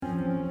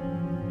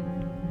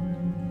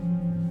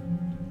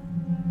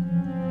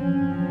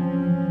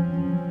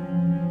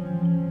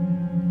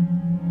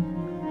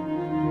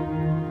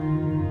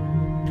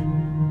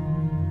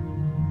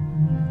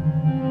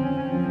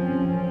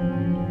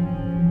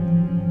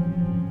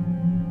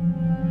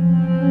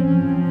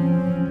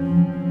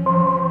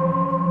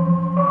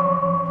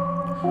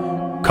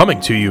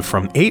Coming to you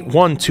from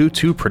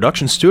 8122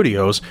 Production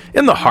Studios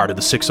in the heart of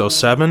the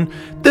 607,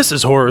 this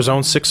is Horror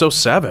Zone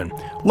 607.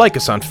 Like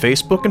us on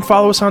Facebook and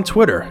follow us on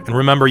Twitter. And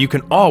remember, you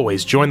can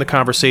always join the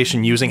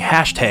conversation using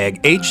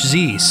hashtag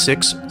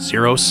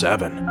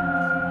HZ607.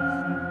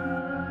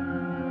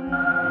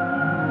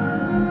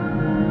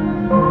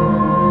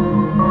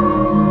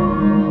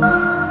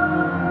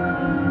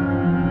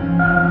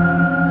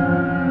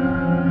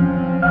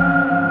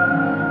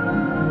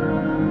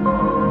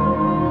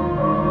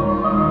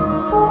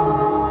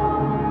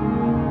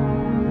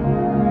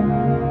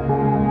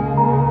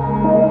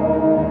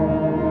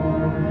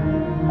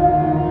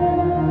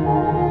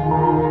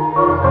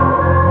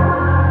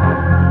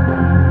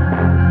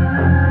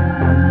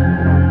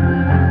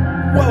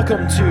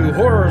 Welcome to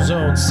Horror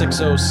Zone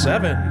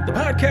 607, the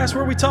podcast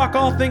where we talk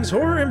all things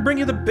horror and bring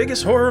you the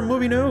biggest horror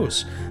movie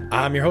news.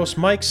 I'm your host,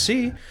 Mike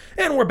C.,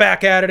 and we're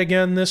back at it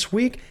again this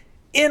week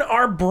in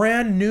our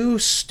brand new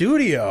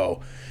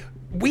studio.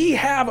 We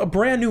have a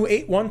brand new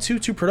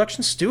 8122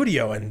 production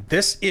studio, and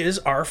this is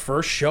our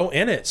first show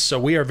in it, so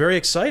we are very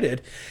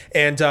excited.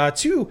 And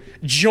to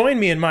join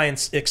me in my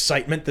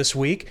excitement this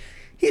week,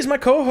 he's my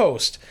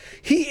co-host.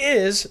 He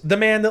is the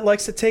man that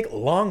likes to take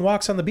long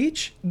walks on the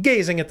beach,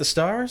 gazing at the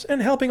stars,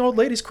 and helping old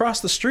ladies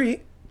cross the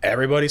street.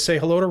 Everybody say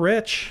hello to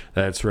Rich.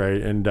 That's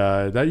right. And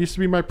that used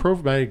to be my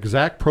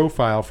exact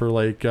profile for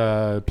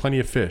Plenty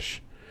of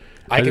Fish.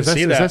 I can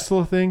see that. Is that still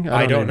a thing?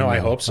 I don't know. I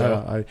hope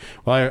so.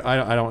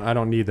 I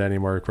don't need that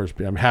anymore. Of course,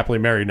 I'm happily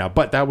married now.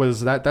 But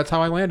that's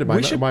how I landed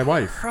my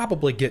wife.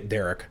 Probably get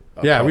Derek.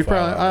 We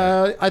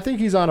probably. I think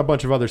he's on a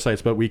bunch of other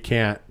sites, but we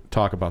can't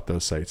talk about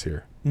those sites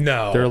here.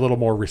 No, they're a little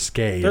more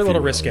risque. They're a little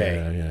risque.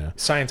 Yeah.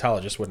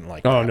 Scientologists wouldn't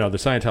like that. Oh no, the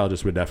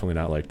Scientologists would definitely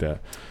not like that.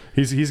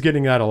 He's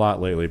getting that a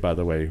lot lately, by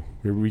the way.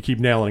 We keep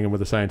nailing him with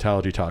the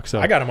Scientology talk. So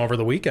I got him over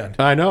the weekend.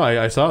 I know.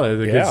 I saw that.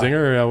 The Good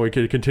Singer. We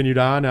continued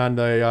on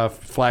the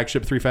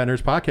flagship Three Fat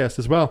Nerds podcast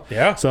as well.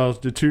 Yeah. So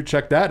to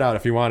check that out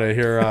if you want to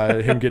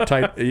hear him get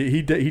tight.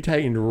 He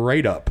tightened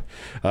right up.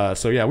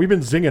 So yeah, we've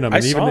been zinging him.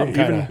 And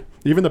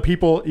even the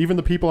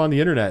people on the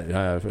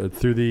internet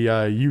through the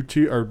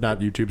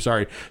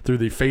through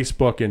the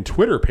Facebook and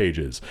Twitter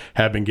pages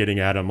have been getting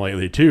at him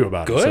lately too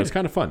about it. So it's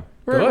kind of fun.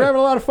 We're having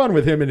a lot of fun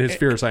with him and his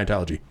fear of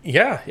Scientology.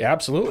 Yeah,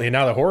 absolutely. And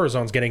now the Horror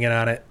Zone's getting in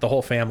on it. The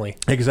whole family.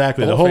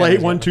 Exactly. The whole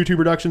 8122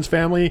 Productions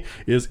family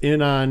is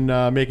in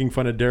on making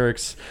fun of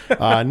Derek's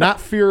not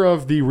fear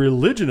of the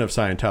religion of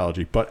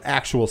Scientology, but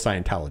actual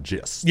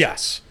Scientologists.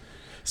 Yes.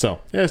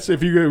 So, yes,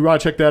 if you want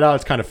to check that out,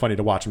 it's kind of funny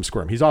to watch him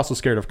squirm. He's also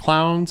scared of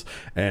clowns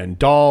and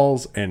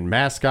dolls and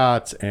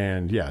mascots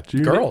and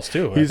girls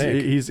too.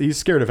 He's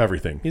scared of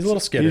everything. He's a little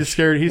skittish. He's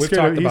scared. He's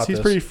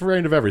pretty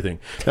afraid of everything.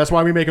 That's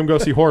why we make him go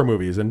see horror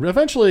movies. And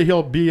eventually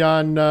he'll be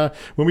on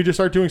when we just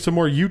start doing some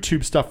more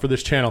YouTube stuff for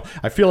this channel.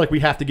 I feel like we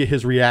have to get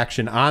his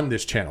reaction on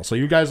this channel. So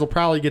you guys will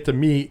probably get to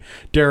meet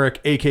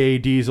Derek, aka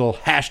Diesel,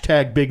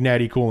 hashtag Big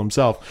Natty Cool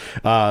himself,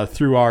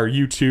 through our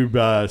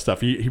YouTube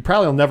stuff. He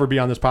probably will never be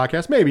on this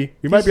podcast. Maybe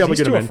we might be able to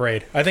get him in.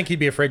 Afraid. I think he'd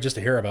be afraid just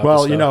to hear about.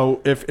 Well,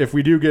 if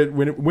we do get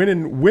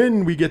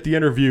when we get the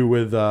interview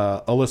with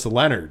Alyssa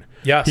Leonard,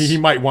 yes, he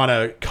might want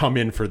to come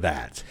in for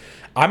that.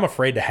 I'm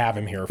afraid to have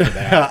him here for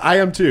that. I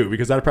am too,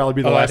 because that'd probably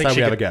be the last time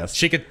we have a guest.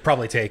 She could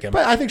probably take him,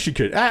 but I think she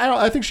could.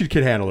 I think she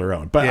could handle her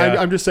own. But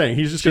I'm just saying,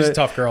 she's a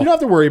tough girl. You don't have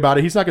to worry about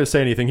it. He's not going to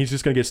say anything. He's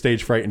just going to get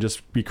stage fright and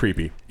just be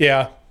creepy.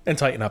 Yeah, and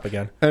tighten up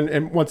again.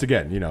 And once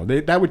again,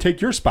 that would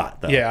take your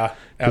spot, though. Yeah,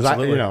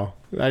 absolutely.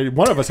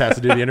 One of us has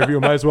to do the interview.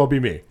 It might as well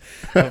be me.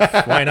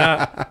 Why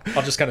not?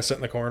 I'll just kind of sit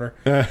in the corner.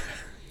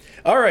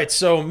 All right,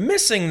 so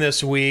missing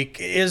this week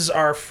is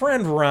our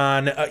friend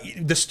Ron.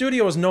 The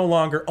studio is no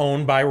longer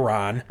owned by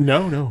Ron.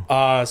 No.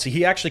 So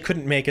he actually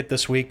couldn't make it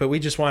this week, but we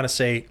just want to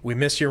say we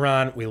miss you,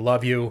 Ron. We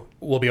love you.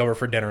 We'll be over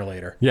for dinner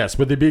later. Yes,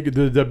 but the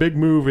big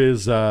move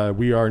is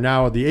we are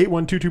now at the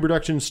 8122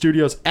 Production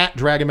Studios at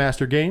Dragon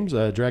Master Games.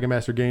 Dragon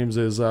Master Games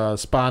is a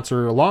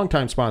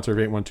longtime sponsor of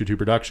 8122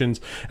 Productions.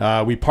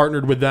 We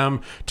partnered with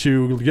them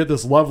to get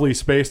this lovely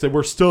space that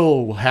we're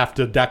still have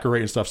to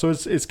decorate and stuff. So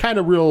it's kind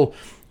of real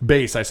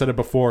base. I said it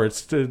before.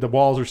 It's the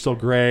walls are still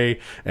gray,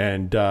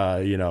 and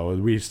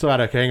we still got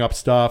to hang up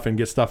stuff and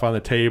get stuff on the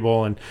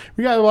table, and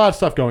we got a lot of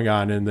stuff going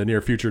on in the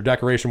near future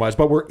decoration wise.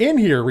 But we're in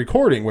here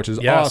recording, which is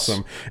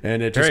awesome,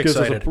 and it just gives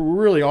us a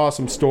really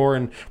awesome store.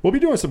 And we'll be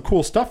doing some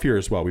cool stuff here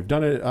as well. We've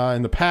done it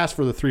in the past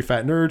for the Three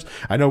Fat Nerds.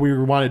 I know we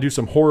want to do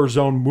some Horror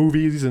Zone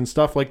movies and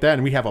stuff like that,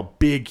 and we have a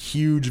big,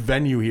 huge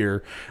venue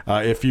here,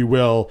 if you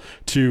will,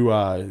 to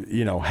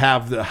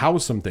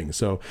house some things.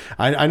 So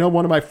I know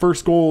one of my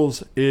first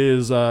goals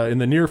is in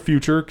the near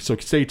future, so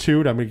stay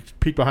tuned. I'm going to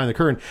peek behind the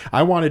curtain.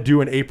 I want to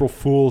do an April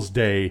Fool's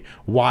Day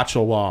watch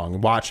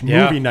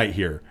movie night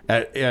here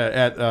at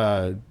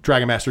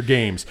Dragon Master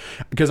Games,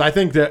 because I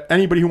think that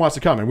anybody who wants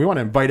to come, and we want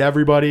to invite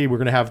everybody. We're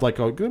going to have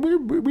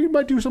we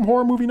might do some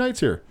horror movie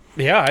nights here.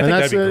 Yeah, I think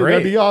that'd be great.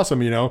 That'd be awesome.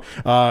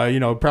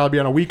 Probably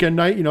on a weekend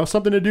night.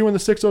 Something to do in the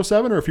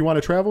 607, or if you want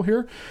to travel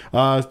here.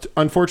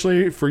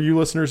 Unfortunately for you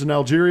listeners in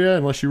Algeria,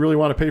 unless you really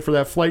want to pay for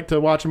that flight to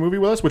watch a movie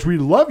with us, which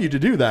we'd love you to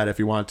do that if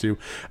you want to.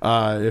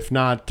 If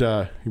not,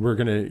 we're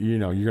gonna,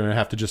 you're gonna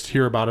have to just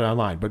hear about it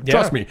online. But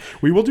trust me,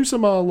 we will do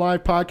some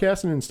live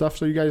podcasting and stuff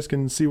so you guys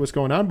can see what's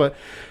going on. But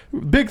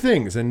big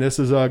things, and this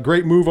is a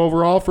great move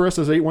overall for us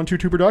as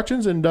 8122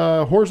 Productions and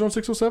Horror Zone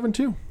 607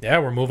 too. Yeah,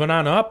 we're moving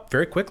on up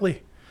very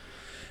quickly.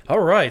 All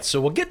right, so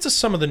we'll get to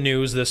some of the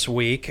news this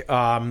week.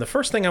 The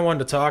first thing I wanted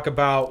to talk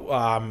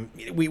about,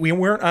 we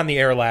weren't on the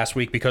air last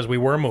week because we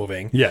were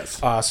moving. Yes.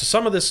 So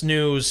some of this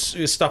news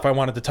is stuff I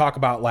wanted to talk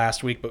about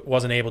last week but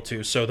wasn't able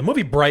to. So the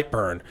movie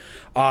Brightburn,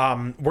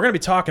 we're going to be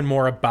talking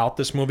more about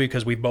this movie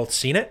because we've both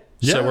seen it.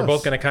 Yes. So we're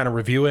both going to kind of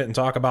review it and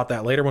talk about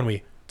that later when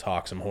we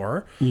talk some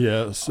horror.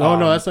 Yes. Oh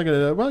no, that's not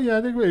gonna. Well, yeah,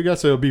 I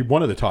guess it'll be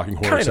one of the talking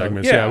horror kind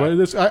segments. Of,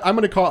 yeah. I'm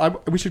gonna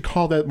call. We should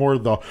call that more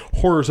the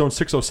Horror Zone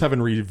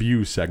 607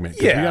 review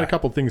segment. Yeah. We got a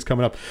couple things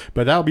coming up,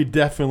 but that'll be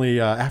definitely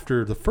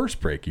after the first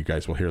break. You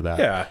guys will hear that.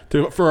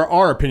 Yeah. For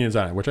our opinions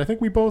on it, which I think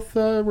we both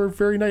were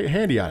very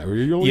handy on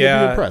it. You'll be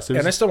impressed.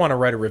 And I still want to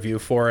write a review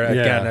for it.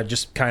 Again, I've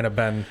just kind of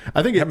been.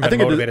 I think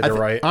motivated to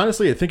write.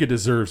 Honestly, I think it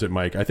deserves it,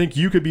 Mike. I think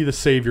you could be the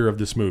savior of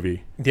this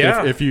movie.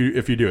 Yeah. If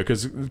you do it,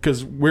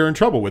 because we're in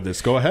trouble with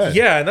this. Go ahead.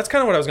 Yeah, and that's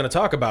kind of what I was going to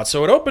talk about.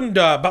 So it opened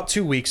about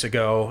 2 weeks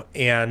ago,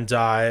 and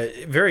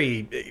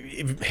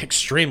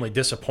extremely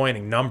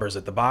disappointing numbers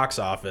at the box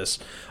office.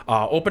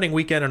 Opening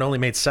weekend, it only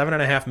made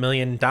 $7.5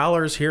 million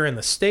here in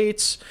the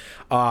States,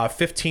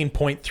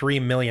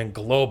 15.3 million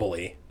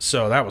globally.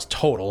 So that was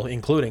total,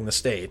 including the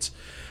States.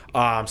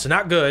 So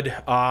not good.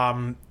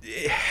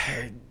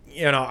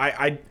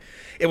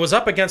 It was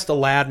up against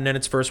Aladdin in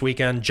its first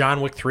weekend.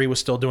 John Wick 3 was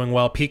still doing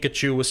well.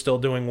 Pikachu was still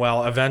doing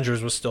well.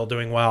 Avengers was still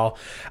doing well.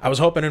 I was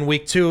hoping in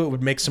week 2 it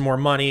would make some more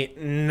money.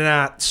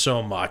 Not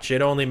so much.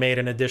 It only made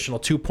an additional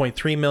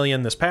 $2.3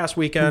 million this past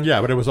weekend. Yeah,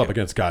 but it was up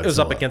against Godzilla. It was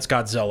up against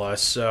Godzilla,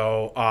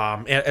 so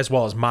as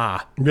well as Ma.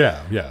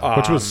 Yeah,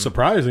 which was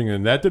surprising,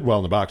 and that did well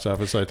in the box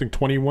office. I think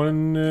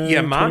 21.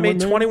 Ma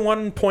made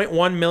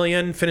 21.1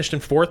 million, finished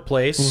in 4th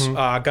place.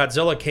 Mm-hmm.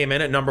 Godzilla came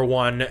in at number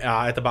 1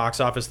 at the box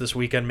office this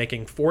weekend,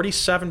 making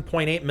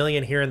 $47.8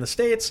 million here in the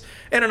States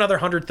and another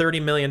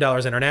 $130 million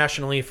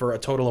internationally for a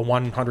total of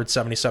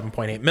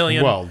 $177.8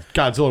 million. Well,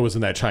 Godzilla was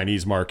in that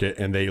Chinese market,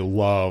 and they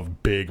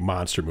love big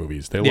monster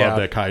movies. They love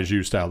that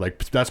kaiju style.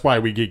 Like, that's why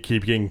we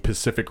keep getting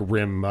Pacific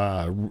Rim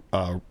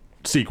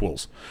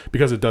sequels,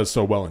 because it does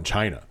so well in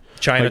China.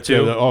 China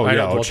too.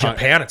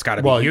 Japan, it's got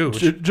to be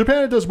huge.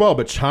 Japan, it does well,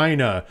 but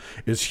China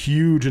is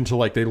huge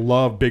into they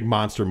love big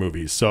monster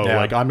movies. So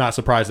I'm not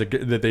surprised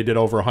that they did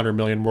over 100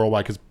 million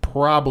worldwide, because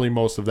probably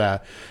most of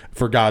that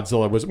for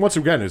Godzilla was, once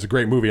again, it's a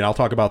great movie, and I'll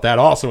talk about that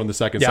also in the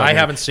second segment. I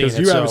haven't seen it.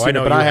 You haven't seen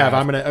it, but I have.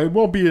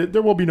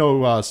 There will be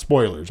no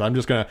spoilers. I'm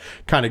just gonna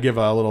kind of give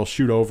a little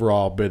shoot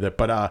overall with it.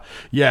 But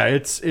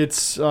it's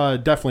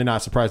definitely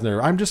not surprising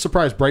there. I'm just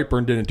surprised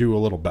Brightburn didn't do a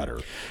little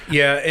better.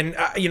 Yeah, and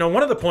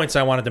one of the points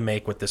I wanted to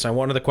make with this,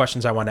 one of the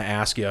questions I wanted to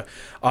ask you,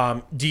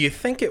 do you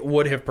think it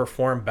would have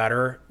performed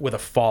better with a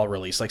fall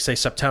release, like say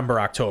September,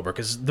 October?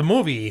 Because the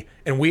movie,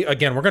 and we're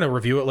going to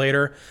review it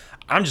later.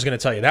 I'm just going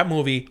to tell you, that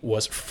movie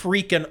was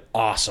freaking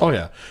awesome.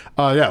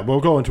 Oh, yeah.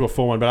 We'll go into a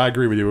full one, but I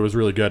agree with you. It was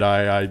really good.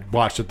 I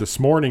watched it this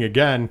morning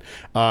again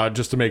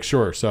just to make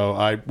sure. So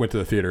I went to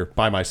the theater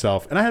by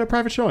myself, and I had a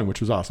private showing,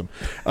 which was awesome.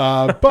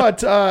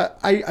 But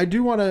I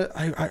do want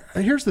to...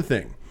 Here's the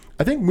thing.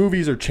 I think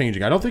movies are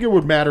changing. I don't think it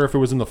would matter if it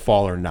was in the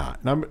fall or not.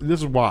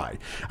 This is why.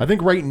 I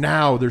think right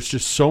now there's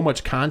just so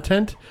much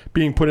content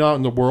being put out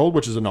in the world,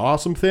 which is an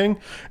awesome thing,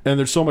 and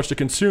there's so much to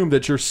consume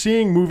that you're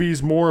seeing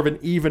movies more of an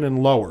even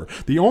and lower.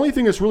 The only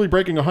thing that's really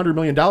breaking $100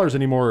 million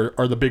anymore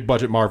are the big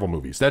budget Marvel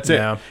movies. That's it.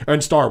 Yeah.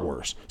 And Star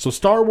Wars. So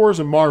Star Wars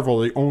and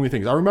Marvel are the only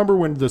things. I remember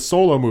when the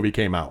Solo movie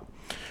came out,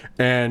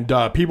 and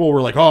people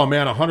were like, oh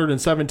man,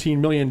 $117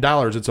 million.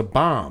 It's a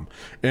bomb.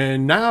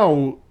 And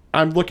now...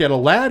 I'm looking at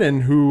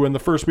Aladdin, who in the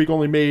first week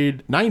only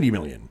made $90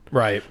 million.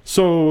 Right.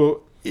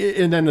 So,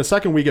 and then the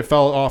second week it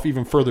fell off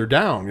even further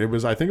down.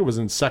 I think it was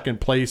in second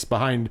place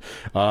behind.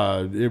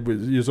 It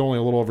was only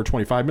a little over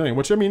 $25 million,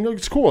 which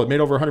it's cool. It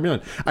made over $100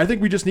 million. I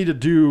think we just need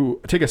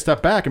to take a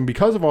step back, and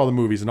because of all the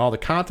movies and all the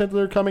content that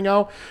are coming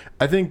out,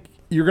 I think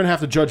you're going to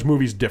have to judge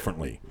movies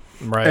differently.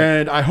 Right.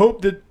 And I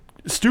hope that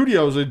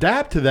studios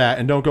adapt to that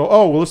and don't go,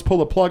 oh, well, let's pull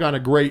the plug on a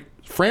great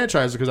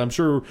franchise, because I'm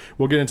sure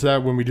we'll get into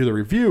that when we do the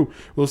review.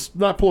 Let's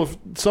not pull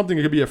something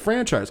that could be a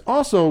franchise.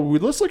 Also,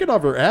 let's look at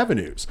other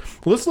avenues.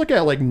 Let's look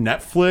at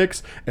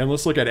Netflix, and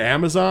let's look at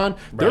Amazon.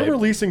 They're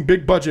releasing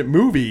big budget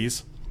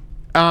movies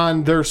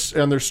on their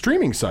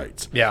streaming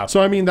sites. Yeah.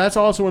 So I mean, that's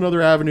also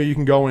another avenue you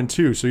can go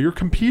into. So you're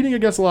competing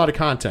against a lot of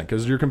content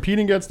because you're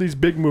competing against these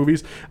big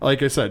movies.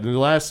 Like I said,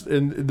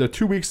 in the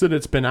 2 weeks that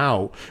it's been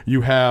out,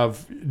 you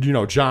have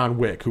John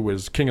Wick, who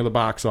was king of the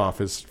box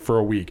office for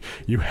a week.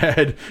 You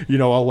had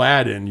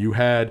Aladdin. You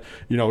had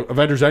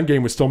Avengers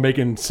Endgame was still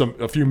making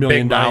a few $1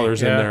 million in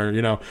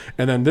there.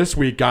 And then this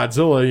week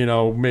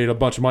Godzilla made a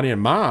bunch of money,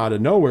 and Ma out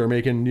of nowhere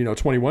making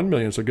 21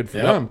 million. So good for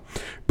them.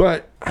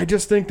 But I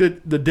just think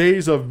that the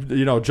days of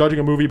judging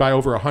a movie by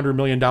over $100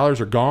 million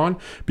are gone,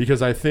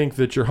 because I think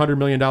that your $100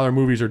 million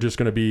movies are just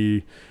going to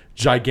be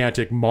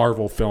gigantic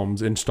Marvel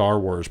films in Star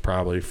Wars,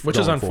 probably. Which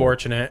is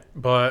unfortunate,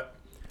 but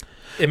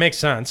it makes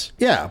sense.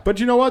 Yeah, but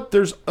you know what?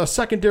 There's a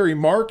secondary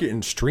market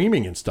in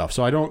streaming and stuff,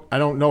 so I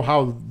don't know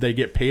how they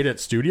get paid at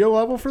studio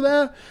level for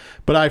that,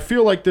 but I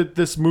feel like that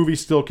this movie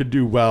still could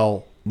do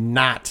well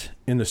not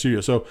in the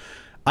studio. So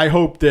I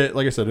hope that,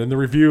 like I said, in the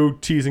review,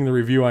 teasing the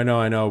review, I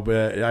know,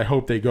 but I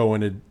hope they go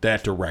in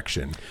that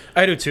direction.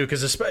 I do too,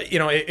 because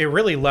it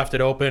really left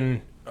it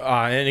open.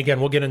 And again,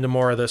 we'll get into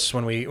more of this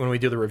when we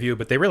do the review.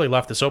 But they really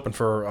left this open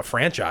for a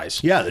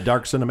franchise. Yeah, the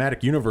dark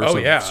cinematic universe of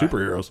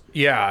superheroes.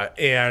 Yeah,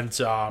 and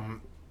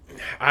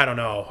I don't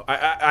know.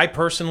 I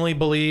personally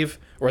believe,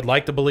 or would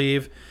like to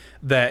believe,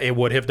 that it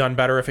would have done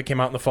better if it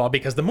came out in the fall,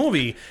 because the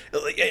movie,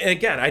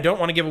 again, I don't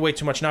want to give away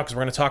too much now because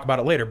we're going to talk about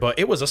it later, but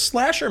it was a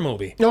slasher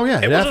movie. Oh,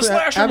 yeah. It was a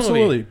slasher movie.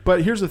 Absolutely.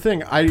 But here's the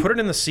thing. Put it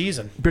in the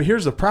season. But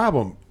here's the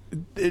problem.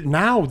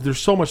 Now there's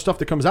so much stuff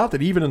that comes out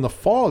that even in the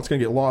fall it's going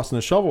to get lost in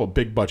the shovel of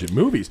big budget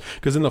movies,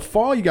 because in the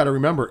fall you got to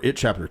remember It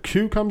Chapter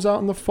 2 comes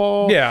out in the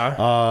fall.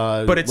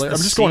 But it's I'm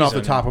just going off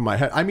the top of my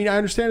head. I mean, I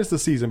understand it's the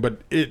season,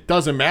 but it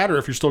doesn't matter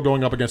if you're still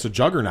going up against a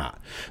juggernaut.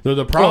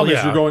 The problem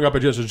is you're going up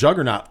against a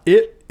juggernaut.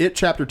 It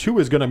Chapter 2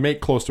 is going to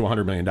make close to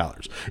 $100 million.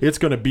 It's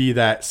going to be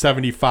that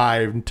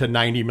 $75 to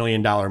 $90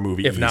 million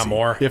movie, if not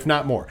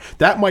more.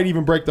 That might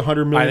even break the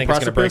 $100 million. I think it's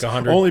going to break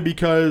 100, only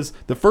because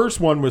the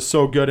first one was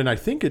so good, and I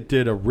think it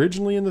did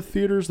originally in the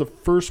theaters the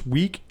first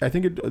week. I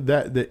think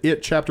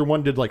It Chapter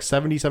 1 did like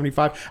 70,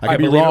 75. I could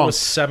be wrong. It was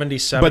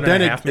 77. But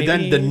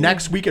then the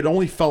next week it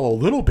only fell a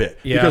little bit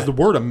because the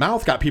word of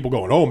mouth got people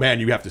going. Oh man,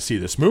 you have to see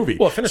this movie.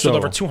 Well, it finished with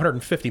over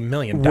 $250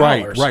 million.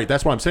 Right.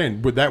 That's what I'm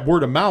saying. With that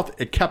word of mouth,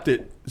 it kept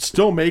it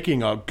still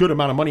making a good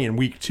amount of money in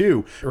week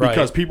 2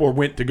 because people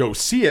went to go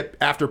see it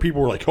after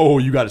people were like, oh,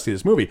 you got to see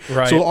this movie.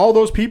 Right. So all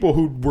those people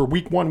who were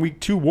week 1,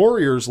 week 2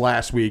 warriors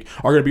last week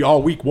are going to be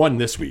all week 1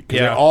 this week.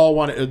 They all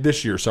want to,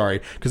 this year,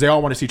 because they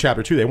all want to see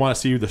Chapter 2. They want to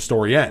see the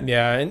story end.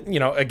 Yeah, and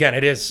again,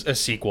 it is a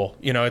sequel.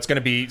 It's going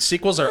to be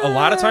sequels are a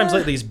lot of times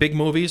like these big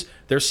movies.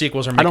 Their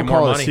sequels are making more money. I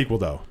don't call it a sequel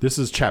though. This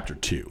is Chapter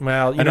 2.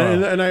 Well, and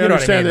I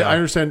understand that. I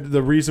understand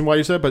the reason why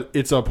you said, but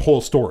it's a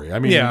whole story. I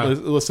mean,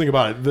 let's think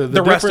about it.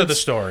 The rest of the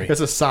story. It's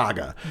a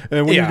saga.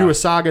 And when you do a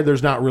saga,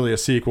 there's not really a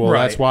sequel.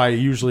 Right. That's why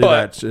usually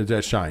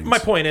that shines. My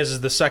point is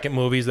the second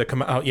movies that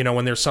come out,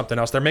 when there's something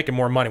else, they're making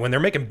more money. When they're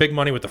making big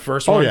money with the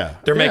first one,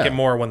 they're making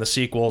more when the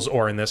sequels,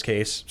 or in this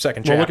case,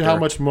 second chapter. Well, look at how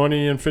much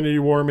money Infinity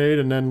War made,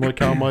 and then look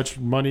how much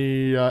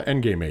money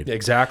Endgame made.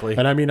 Exactly.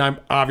 And I mean,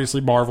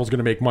 obviously Marvel's going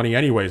to make money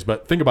anyways,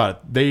 but think about it.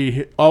 They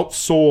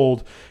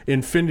outsold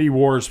Infinity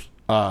War's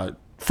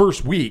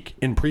first week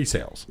in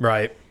pre-sales.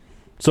 Right.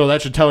 So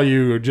that should tell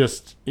you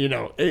just,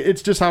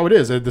 it's just how it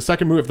is. The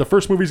second movie, if the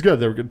first movie's good,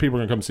 people are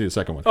going to come see the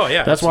second one. Oh,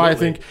 yeah. That's why I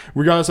think,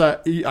 regardless,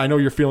 I know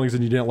your feelings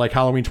and you didn't like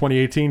Halloween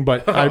 2018,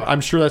 but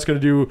I'm sure that's going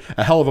to do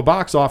a hell of a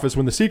box office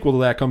when the sequel to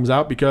that comes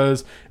out,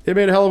 because it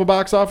made a hell of a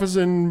box office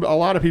and a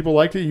lot of people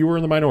liked it. You were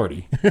in the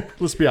minority.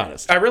 Let's be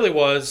honest. I really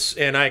was,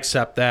 and I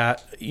accept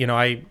that.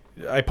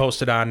 I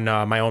posted on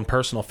my own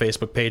personal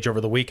Facebook page over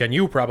the weekend.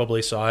 You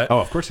probably saw it. Oh,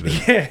 of course you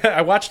did. Yeah,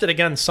 I watched it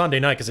again Sunday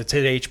night because it's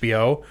hit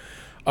HBO.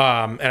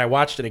 And I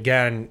watched it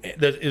again.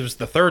 It was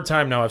the third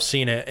time now I've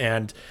seen it.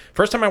 And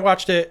first time I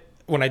watched it,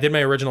 when I did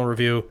my original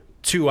review,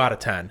 2 out of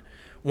 10.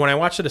 When I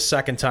watched it a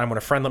second time, when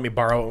a friend let me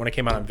borrow it when it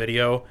came out on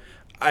video,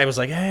 I was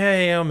like,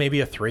 hey, maybe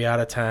a 3 out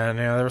of 10.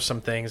 There were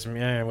some things,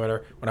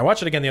 whatever. When I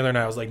watched it again the other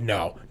night, I was like,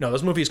 no,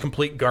 this movie is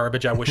complete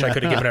garbage. I wish I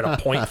could have given it a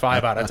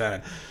 0.5 out of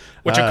 10.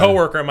 Which a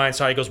coworker of mine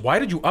saw. He goes, why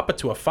did you up it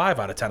to a 5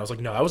 out of 10? I was like,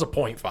 no, that was a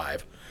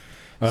 0.5.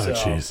 Oh,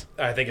 jeez.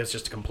 I think it's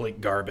just complete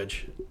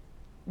garbage.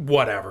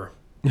 Whatever.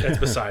 That's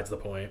besides the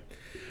point.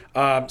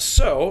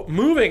 So,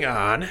 moving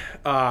on,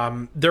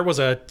 there was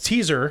a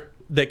teaser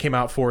that came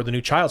out for the new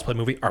Child's Play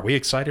movie. Are we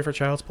excited for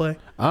Child's Play?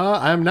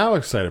 I'm now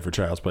excited for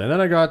Child's Play. And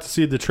then I got to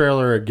see the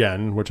trailer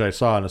again, which I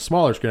saw on a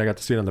smaller screen. I got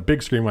to see it on the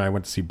big screen when I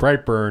went to see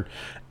Brightburn.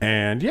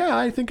 And yeah,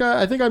 I think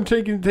I'm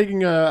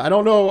taking I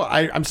don't know.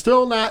 I'm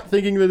still not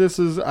thinking that this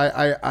is,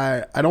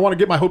 I don't want to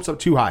get my hopes up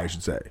too high, I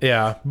should say.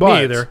 Yeah, me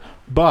either.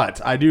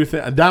 But I do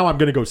think now I'm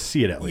going to go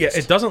see it at least.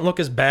 Yeah, it doesn't look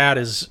as bad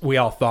as we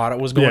all thought it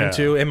was going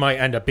to. It might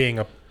end up being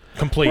a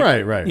complete,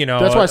 right.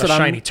 That's why I said a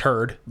shiny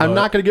turd. I'm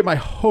not going to get my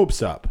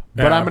hopes up,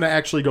 but I'm going to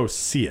actually go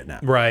see it now.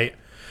 Right.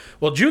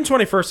 Well, June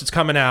 21st, it's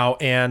coming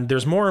out, and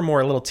there's more and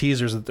more little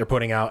teasers that they're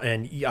putting out.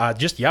 And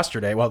just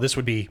yesterday, well, this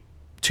would be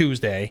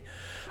Tuesday,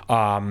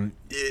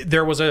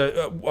 there was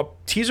a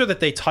teaser that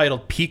they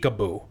titled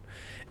Peekaboo.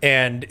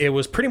 And it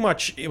was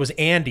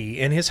Andy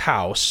in his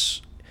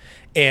house,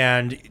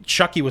 and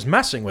Chucky was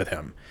messing with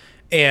him.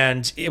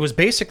 And it was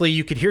basically,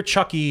 you could hear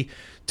Chucky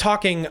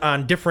talking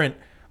on different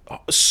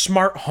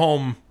smart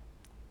home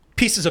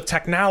pieces of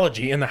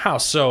technology in the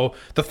house. So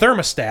the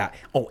thermostat,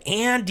 oh,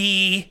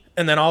 Andy,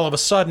 and then all of a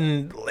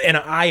sudden in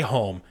an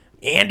iHome,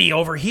 Andy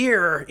over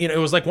here. It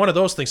was like one of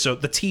those things. So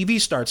the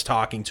TV starts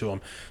talking to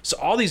him. So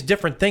all these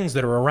different things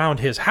that are around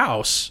his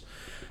house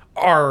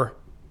are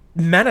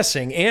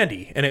menacing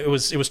Andy, and it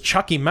was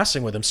Chucky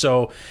messing with him.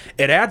 So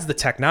it adds the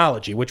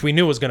technology, which we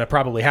knew was going to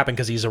probably happen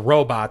because he's a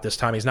robot this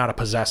time. He's not a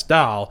possessed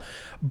doll,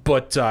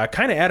 but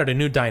kind of added a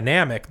new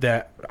dynamic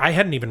that I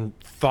hadn't even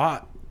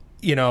thought,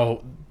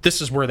 this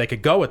is where they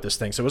could go with this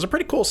thing. So it was a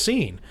pretty cool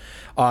scene.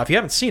 If you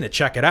haven't seen it,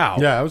 check it out.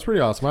 Yeah, it was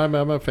pretty awesome.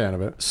 I'm a fan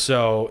of it.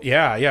 So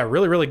yeah,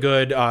 really, really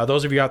good.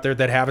 Those of you out there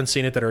that haven't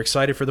seen it, that are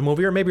excited for the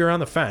movie, or maybe are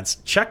on the fence,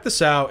 check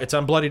this out. It's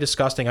on Bloody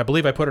Disgusting. I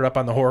believe I put it up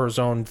on the Horror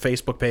Zone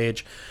Facebook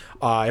page.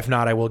 If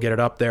not, I will get it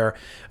up there.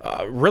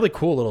 Really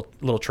cool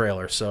little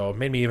trailer. So it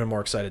made me even more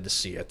excited to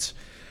see it.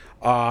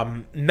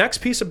 Next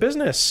piece of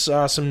business,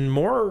 some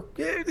more,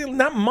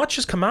 not much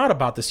has come out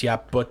about this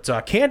yet, but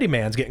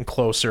Candyman's getting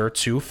closer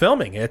to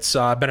filming. It's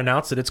been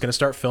announced that it's going to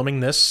start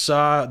filming this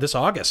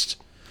August.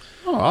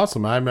 Oh,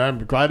 awesome.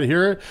 I'm glad to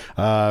hear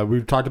it.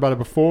 We've talked about it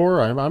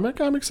before. I'm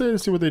excited to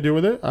see what they do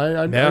with it.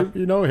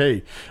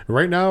 Hey,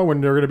 right now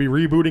when they're going to be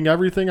rebooting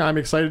everything, I'm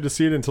excited to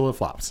see it until it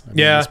flops.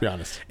 Let's be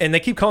honest. And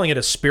they keep calling it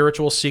a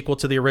spiritual sequel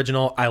to the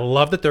original. I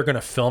love that they're going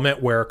to film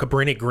it where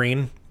Cabrini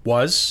Green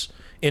was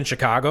in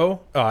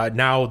Chicago.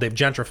 Now they've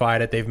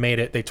gentrified it. They've made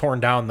it. They torn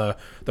down the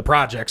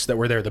projects that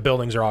were there. The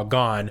buildings are all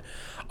gone.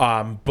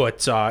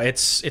 But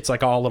it's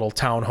like all little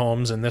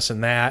townhomes and this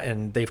and that,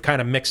 and they've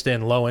kind of mixed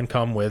in low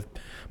income with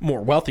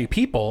more wealthy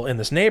people in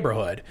this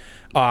neighborhood.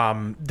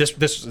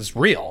 This is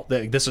real.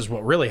 This is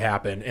what really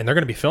happened, and they're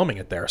going to be filming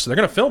it there. So they're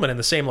going to film it in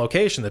the same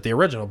location that the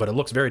original, but it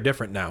looks very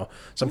different now.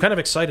 So I'm kind of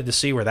excited to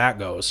see where that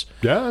goes.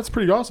 Yeah, that's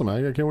pretty awesome.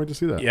 I can't wait to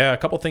see that. Yeah, a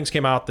couple things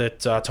came out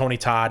that Tony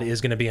Todd is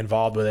going to be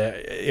involved with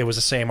it. It was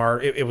the same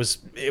art. It was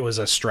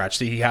a stretch.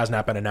 He has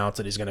not been announced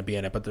that he's going to be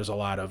in it, but there's a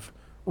lot of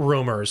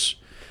rumors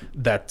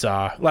that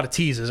a lot of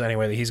teases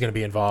anyway that he's going to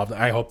be involved.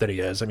 I hope that he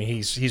is. I mean,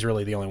 he's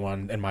really the only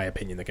one, in my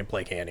opinion, that can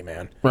play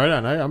Candyman. Right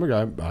on.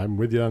 I'm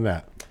with you on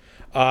that.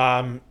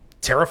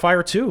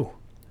 Terrifier 2.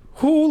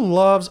 Who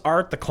loves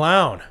Art the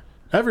Clown?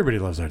 Everybody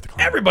loves Art the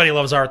Clown. Everybody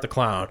loves Art the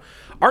Clown.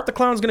 Art the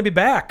Clown's going to be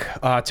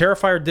back.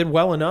 Terrifier did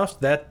well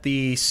enough that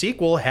the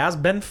sequel has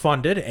been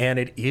funded and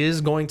it is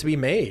going to be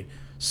made.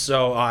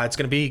 So it's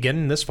going to be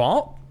again this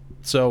fall.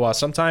 So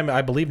sometime,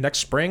 I believe, next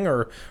spring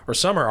or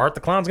summer, Art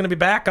the Clown's going to be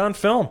back on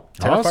film.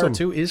 Terrifier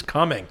 2 is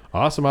coming.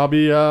 Awesome. I'll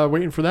be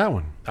waiting for that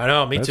one. I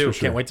know. Me too. Sure.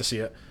 Can't wait to see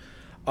it.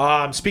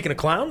 Speaking of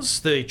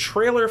clowns, the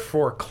trailer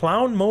for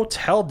Clown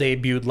Motel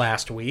debuted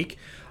last week.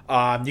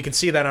 You can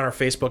see that on our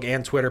Facebook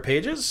and Twitter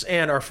pages.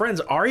 And our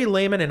friends Ari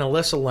Lehman and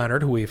Alyssa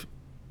Leonard, who we've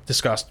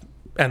discussed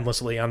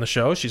endlessly on the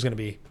show, she's going to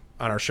be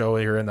on our show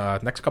here in the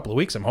next couple of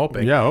weeks, I'm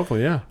hoping. Yeah,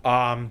 hopefully, yeah.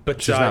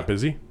 But she's not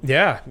busy.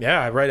 Yeah.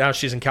 Right now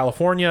she's in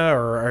California,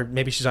 or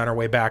maybe she's on her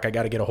way back. I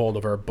got to get a hold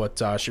of her, but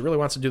she really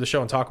wants to do the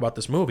show and talk about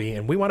this movie,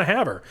 and we want to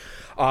have her.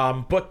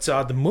 But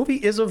the movie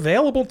is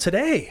available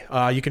today.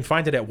 You can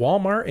find it at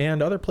Walmart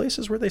and other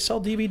places where they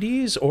sell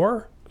DVDs,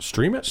 or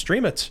stream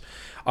it.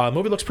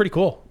 Movie looks pretty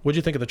cool. What'd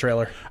you think of the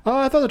trailer?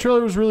 I thought the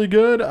trailer was really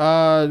good.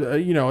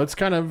 It's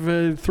kind of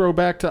a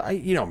throwback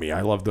to, me.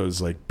 I love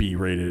those like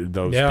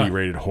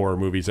B-rated horror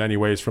movies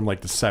anyways, from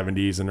like the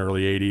 70s and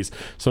early 80s.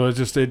 So it's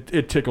just,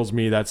 it tickles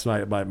me. That's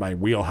my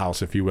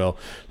wheelhouse, if you will.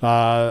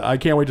 I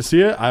can't wait to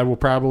see it. I will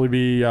probably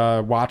be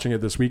watching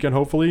it this weekend,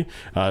 hopefully,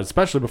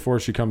 especially before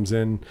she comes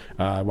in.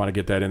 I want to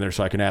get that in there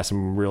so I can ask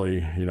some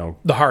really,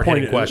 the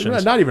hard-hitting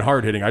questions. Not even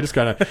hard-hitting. I just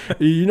kind of,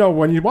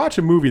 when you watch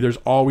a movie, there's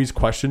always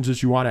questions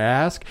that you want to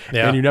ask.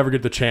 And you never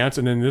get the chance,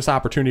 and in this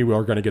opportunity we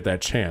are going to get that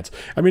chance.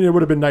 I mean, it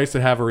would have been nice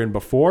to have her in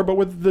before, but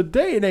with the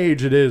day and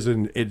age it is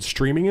in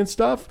streaming and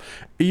stuff,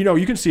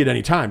 you can see it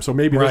anytime. So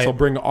maybe this will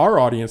bring our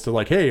audience to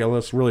like, hey,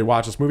 let's really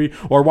watch this movie,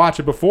 or watch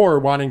it before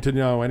wanting to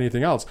know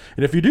anything else.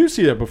 And if you do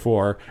see it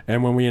before,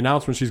 and when we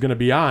announce when she's going to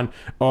be on,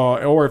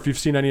 or if you've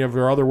seen any of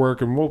her other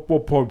work, and we'll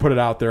put it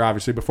out there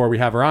obviously before we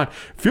have her on,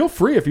 feel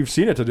free, if you've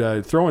seen it,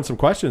 to throw in some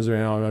questions.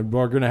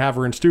 We're going to have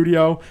her in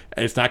studio.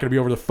 It's not going to be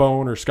over the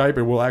phone or Skype.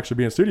 It will actually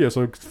be in studio.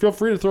 So feel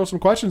free to throw some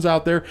questions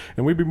out there,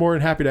 and we'd be more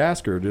than happy to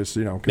ask her. Just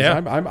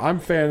because I'm a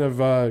fan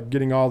of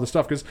getting all the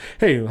stuff. Because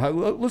hey,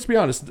 let's be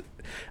honest,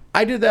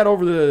 I did that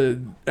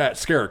at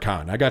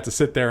ScareCon. I got to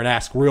sit there and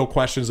ask real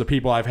questions of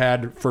people I've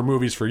had for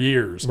movies for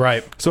years.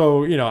 Right.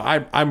 So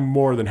I'm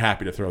more than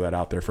happy to throw that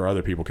out there for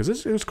other people,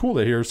 because it was cool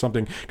to hear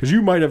something. Because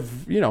you might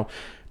have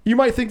you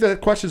might think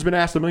that question's been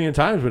asked a million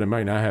times, but it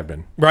might not have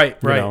been. Right.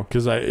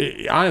 Because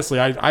honestly,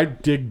 I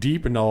dig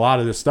deep into a lot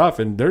of this stuff,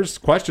 and there's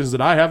questions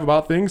that I have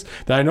about things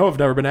that I know have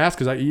never been asked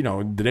because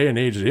the day and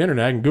age of the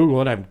internet, I can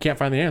Google it, I can't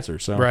find the answer.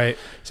 So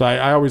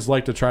I always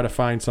like to try to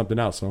find something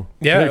else. So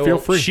feel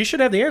free. She should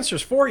have the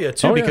answers for you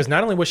too, because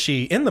not only was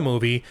she in the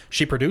movie,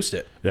 she produced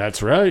it.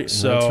 That's right.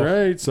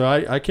 So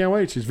I can't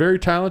wait. She's very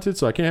talented,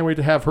 so I can't wait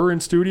to have her in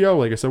studio.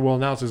 Like I said, we'll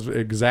announce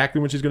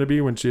exactly when she's going to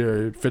be when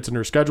she fits in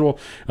her schedule.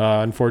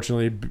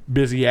 Unfortunately,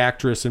 busy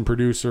actress and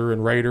producer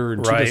and writer,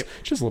 and she's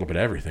just a little bit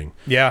of everything.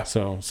 Yeah.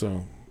 So.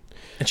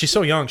 And she's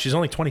so young. She's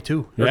only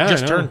 22.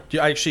 Just turned.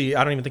 Actually,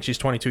 I don't even think she's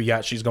 22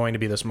 yet. She's going to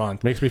be this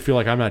month. Makes me feel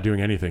like I'm not doing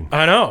anything.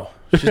 I know.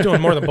 She's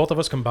doing more than both of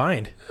us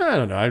combined. I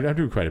don't know. I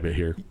do quite a bit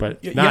here,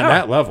 but not at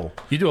that level.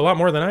 You do a lot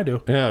more than I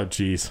do. Oh,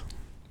 jeez.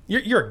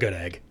 You're a good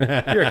egg. You're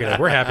a good egg.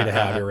 We're happy to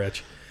have you,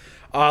 Rich.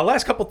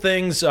 Last couple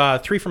things.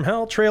 3 from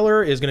Hell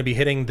trailer is going to be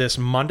hitting this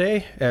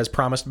Monday, as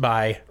promised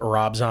by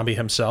Rob Zombie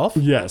himself.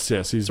 Yes.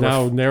 He's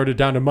now narrowed it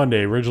down to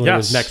Monday. Originally it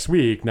was next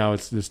week. Now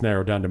it's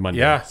narrowed down to Monday.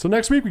 Yeah. So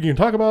next week we can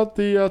talk about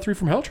the 3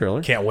 from Hell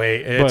trailer. Can't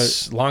wait.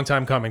 It's a long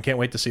time coming. Can't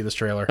wait to see this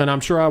trailer. And I'm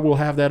sure I will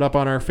have that up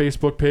on our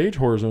Facebook page,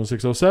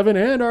 HorrorZone607,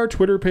 and our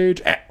Twitter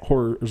page at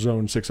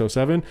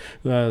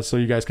HorrorZone607, so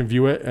you guys can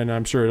view it. And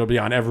I'm sure it'll be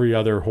on every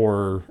other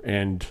horror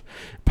and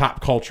pop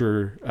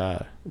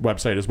culture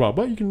website as well.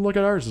 But you can look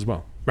at ours as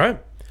well.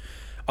 Right.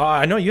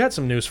 I know you had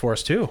some news for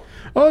us too.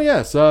 Oh,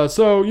 yes.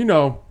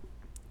 So,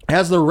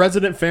 as the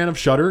resident fan of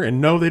Shudder,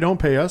 and no, they don't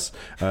pay us.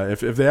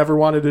 If they ever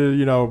wanted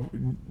to,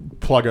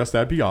 plug us,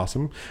 that'd be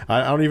awesome.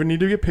 I don't even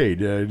need to get paid.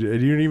 You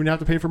don't even have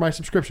to pay for my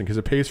subscription because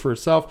it pays for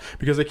itself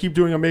because they keep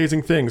doing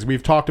amazing things.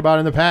 We've talked about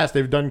in the past.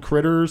 They've done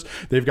Critters.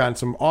 They've gotten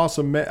some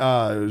awesome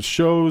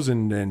shows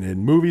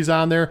and movies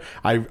on there.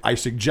 I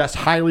suggest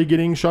highly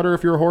getting Shudder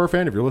if you're a horror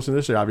fan. If you're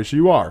listening to this, obviously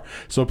you are.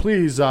 So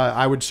please,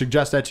 I would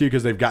suggest that to you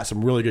because they've got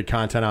some really good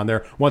content on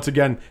there. Once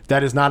again,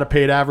 that is not a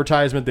paid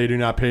advertisement. They do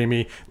not pay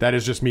me. That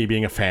is just me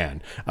being a fan.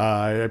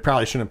 I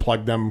probably shouldn't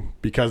plug them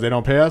because they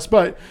don't pay us,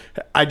 but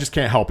I just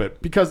can't help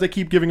it because they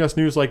keep giving us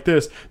news like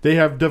this. They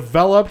have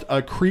developed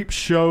a Creep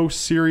Show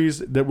series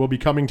that will be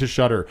coming to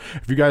Shudder.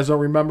 If you guys don't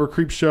remember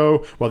Creep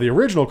Show, well, the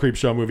original Creep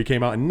Show movie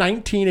came out in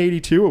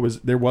 1982.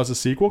 There was a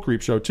sequel,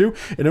 Creep Show 2,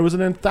 and it was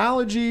an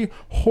anthology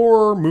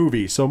horror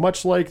movie. So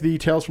much like the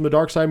Tales from the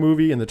Dark Side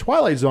movie and the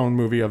Twilight Zone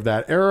movie of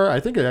that era, I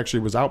think it actually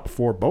was out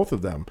before both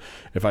of them,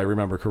 if I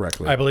remember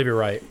correctly. I believe you're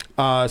right.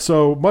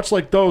 So much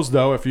like those,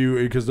 though,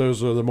 because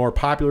those are the more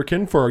popular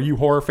kin for you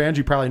horror fans,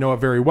 you probably know it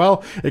very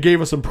well. It gave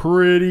us some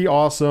pretty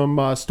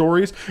awesome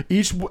stories.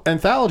 Each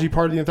anthology,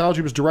 part of the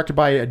anthology, was directed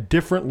by a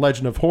different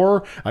legend of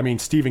horror. I mean,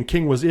 Stephen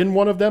King was in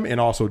one of them and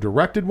also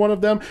directed one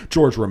of them.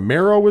 George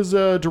Romero was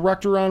a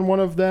director on one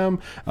of them.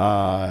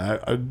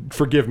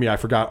 Forgive me, I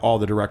forgot all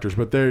the directors,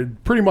 but they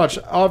pretty much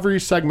every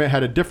segment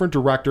had a different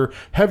director.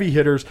 Heavy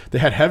hitters. They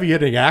had heavy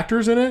hitting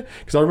actors in it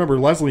because I remember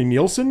Leslie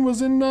Nielsen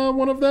was in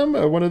one of them.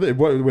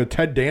 With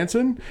Ted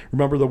Danson.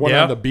 Remember the one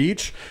on the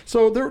beach?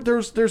 So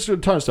there's a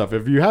ton of stuff.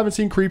 If you haven't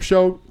seen Creep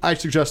Show, I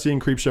suggest seeing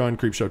Creep Show and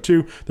Creep Show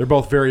 2. They're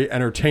both very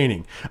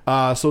entertaining.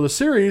 So the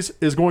series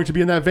is going to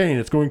be in that vein.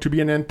 It's going to be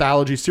an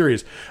anthology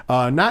series.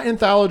 Not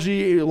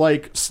anthology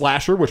like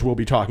Slasher, which we'll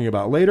be talking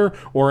about later,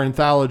 or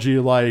anthology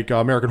like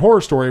American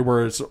Horror Story,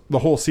 where it's the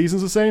whole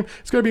season's the same.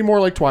 It's going to be more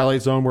like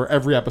Twilight Zone, where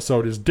every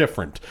episode is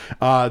different.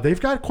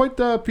 They've got quite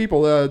the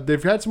people.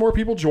 They've had some more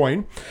people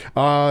join.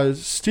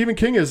 Stephen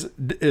King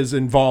is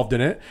involved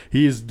in it.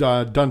 He's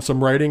done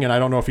some writing, and I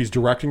don't know if he's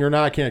directing or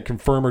not. I can't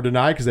confirm or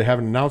deny because they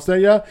haven't announced that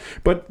yet.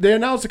 But they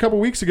announced a couple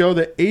weeks ago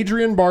that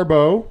Adrienne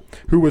Barbeau,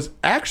 who was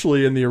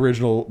actually in the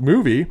original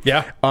movie,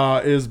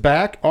 is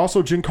back.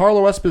 Also,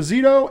 Giancarlo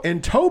Esposito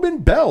and Tobin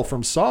Bell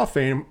from Saw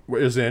fame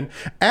is in.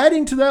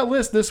 Adding to that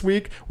list this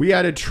week, we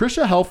added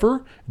Tricia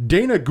Helfer,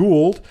 Dana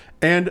Gould,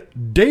 and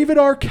David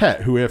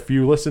Arquette, who, if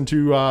you listen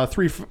to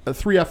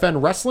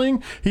 3FN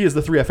Wrestling, he is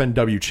the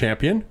 3FNW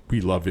champion. We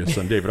love his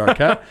son, David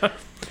Arquette.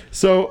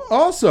 So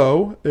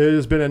also, it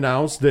has been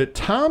announced that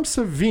Tom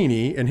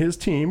Savini and his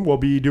team will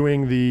be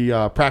doing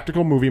the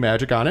practical movie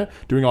magic on it,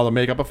 doing all the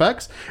makeup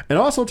effects. And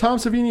also, Tom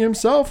Savini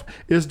himself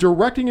is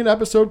directing an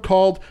episode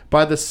called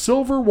By the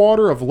Silver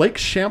Water of Lake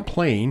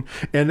Champlain,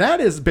 and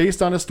that is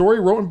based on a story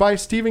written by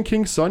Stephen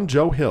King's son,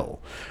 Joe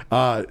Hill.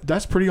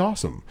 That's pretty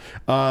awesome.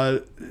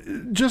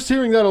 Just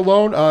hearing that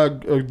alone,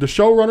 the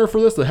showrunner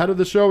for this, the head of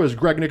the show, is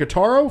Greg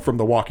Nicotero from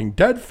The Walking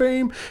Dead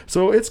fame.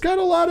 So it's got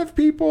a lot of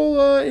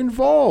people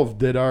involved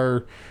that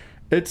are.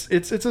 It's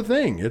a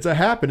thing. It's a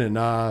happening.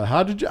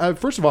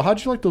 First of all, how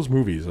did you like those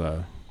movies,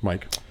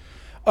 Mike?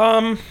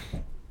 I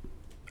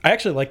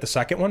actually like the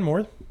second one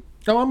more.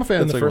 Oh, I'm a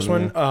fan of the first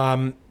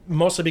one.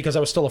 Mostly because I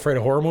was still afraid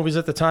of horror movies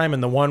at the time,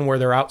 and the one where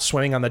they're out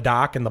swimming on the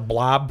dock and the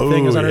blob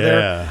thing is under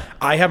there.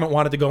 I haven't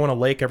wanted to go in a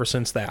lake ever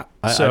since that.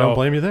 I don't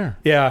blame you there.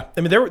 Yeah.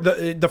 I mean,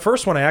 the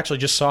first one I actually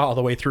just saw all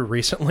the way through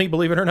recently,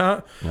 believe it or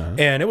not.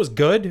 And it was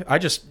good. I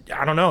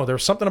don't know. There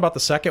was something about the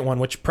second one,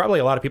 which probably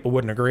a lot of people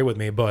wouldn't agree with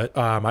me, but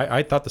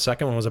I thought the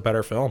second one was a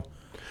better film.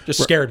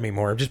 Just scared me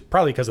more. Just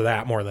probably because of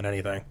that more than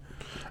anything.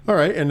 All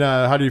right, and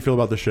how do you feel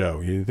about the show?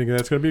 You think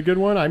that's going to be a good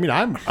one? I mean,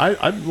 I'm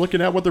looking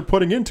at what they're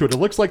putting into it. It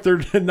looks like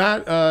they're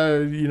not,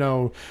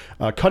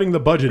 cutting the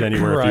budget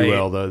anywhere, Right. if you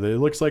will. It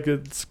looks like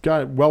it's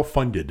got well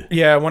funded.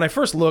 Yeah, when I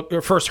first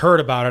heard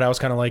about it, I was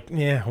kind of like,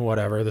 yeah,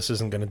 whatever. This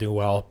isn't going to do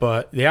well.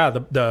 But yeah,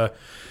 the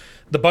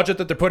budget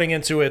that they're putting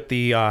into it,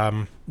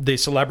 the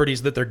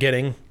celebrities that they're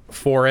getting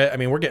for it. I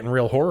mean, we're getting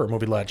real horror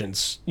movie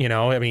legends.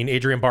 I mean,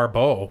 Adrienne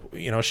Barbeau.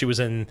 She was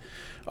in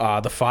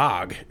The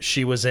Fog.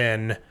 She was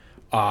in.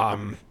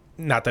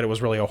 Not that it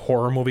was really a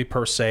horror movie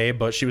per se,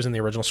 but she was in the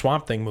original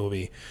Swamp Thing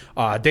movie.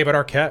 David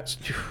Arquette,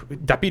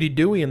 Deputy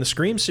Dewey in the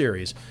Scream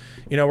series.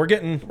 We're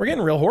getting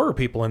real horror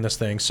people in this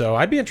thing, so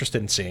I'd be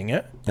interested in seeing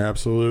it.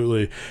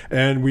 Absolutely.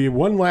 And we have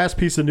one last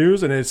piece of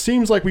news, and it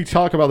seems like we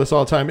talk about this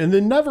all the time. And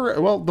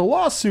the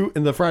lawsuit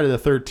in the Friday the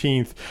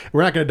 13th,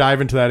 we're not going to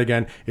dive into that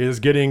again, is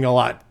getting a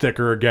lot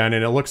thicker again.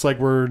 And it looks like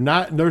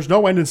there's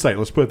no end in sight,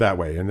 let's put it that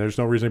way. And there's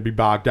no reason to be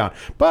bogged down.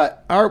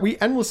 But we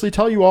endlessly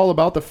tell you all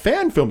about the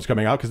fan films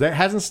coming out, because that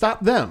hasn't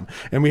stopped them.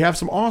 And we have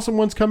some awesome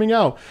ones coming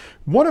out.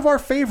 One of our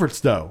favorites,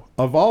 though,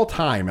 of all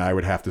time, I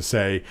would have to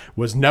say,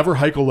 was Never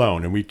Hike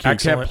Alone, and we can't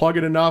plug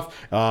it enough.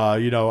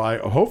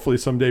 Hopefully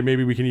someday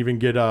maybe we can even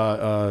get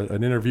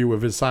an interview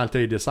with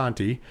Vicente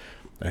DeSanti.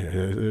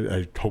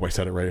 I hope I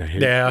said it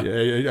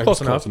right.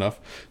 Close enough.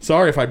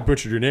 Sorry if I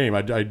butchered your name.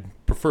 I'd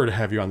prefer to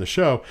have you on the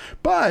show,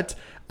 but.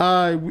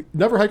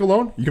 Never Hike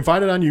Alone. You can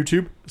find it on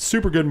YouTube.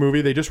 Super good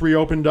movie. They just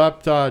reopened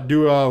up to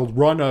do a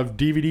run of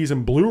DVDs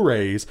and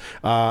Blu-rays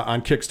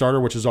on Kickstarter,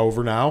 which is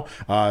over now.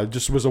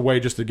 Just was a way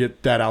just to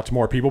get that out to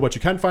more people. But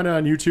you can find it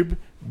on YouTube.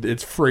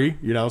 It's free,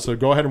 so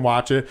go ahead and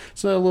watch it.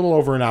 It's a little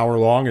over an hour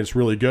long. It's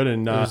really good,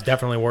 and it was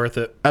definitely worth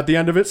it. At the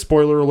end of it,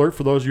 spoiler alert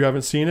for those of you who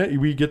haven't seen it,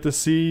 we get to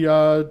see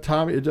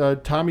Tommy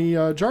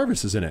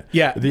Jarvis is in it.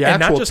 Yeah, and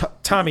not just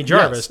Tommy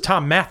Jarvis, yes.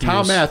 Tom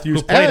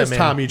Matthews as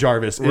Tommy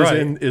Jarvis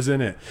is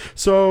in it.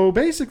 So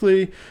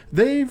basically,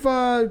 they've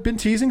been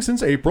teasing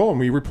since April, and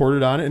we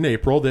reported on it in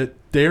April that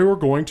they were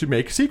going to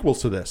make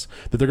sequels to this,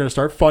 that they're going to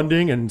start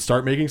funding and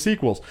start making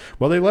sequels.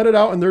 Well, they let it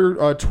out in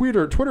their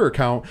Twitter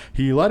account.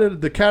 He let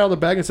the cat out of the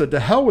bag and said, to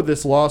hell with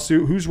this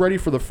lawsuit. Who's ready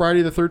for the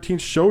Friday the 13th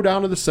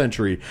showdown of the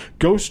century?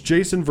 Ghost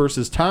Jason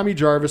versus Tommy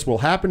Jarvis will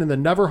happen in the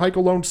Never Hike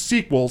Alone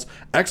sequels! !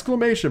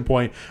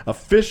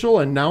 Official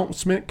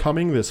announcement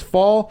coming this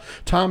fall.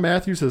 Tom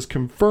Matthews has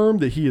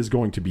confirmed that he is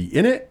going to be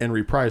in it and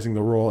reprising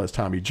the role as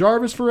Tommy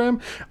Jarvis for him.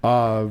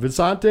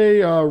 Vicente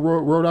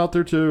wrote out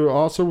there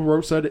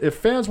said, if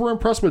fans were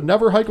impressed with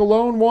Never Hike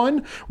Alone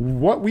 1,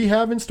 what we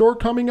have in store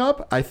coming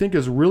up, I think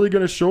is really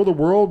going to show the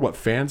world what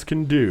fans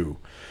can do.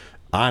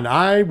 And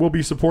I will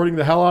be supporting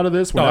the hell out of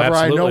this.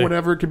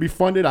 Whenever it can be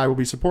funded, I will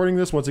be supporting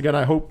this. Once again,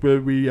 I hope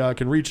we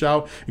can reach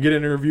out and get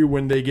an interview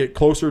when they get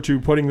closer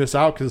to putting this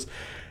out, because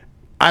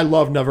I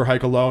love Never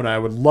Hike Alone. I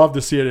would love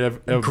to see it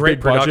at a great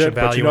big production budget,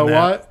 value. But you know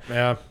what?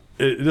 Yeah.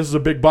 This is a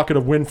big bucket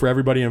of win for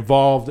everybody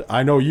involved.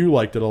 I know you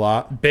liked it a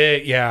lot.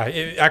 Big, yeah.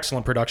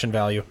 Excellent production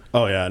value.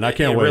 Oh, yeah, and I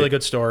can't wait. Really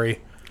good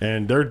story.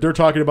 And they're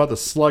talking about the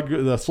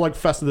slug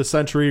fest of the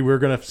century. We're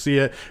going to see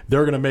it.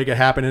 They're going to make it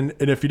happen. And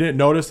if you didn't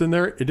notice in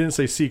there, it didn't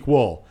say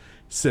sequel.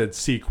 It said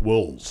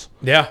sequels.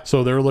 Yeah.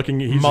 So they're looking.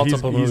 He's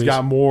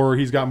got more.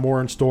 He's got more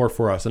in store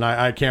for us, and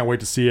I can't wait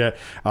to see it.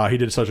 He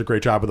did such a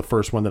great job with the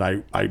first one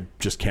that I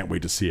just can't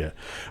wait to see it.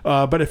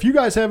 But if you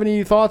guys have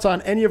any thoughts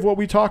on any of what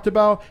we talked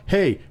about,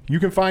 hey, you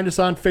can find us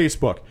on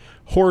Facebook.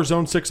 Horror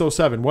Zone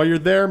 607. While you're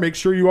there, make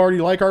sure you already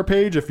like our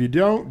page. If you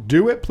don't,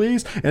 do it,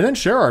 please. And then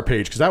share our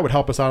page, because that would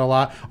help us out a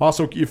lot.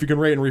 Also, if you can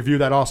rate and review,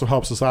 that also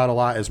helps us out a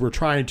lot as we're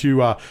trying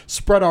to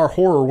spread our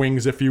horror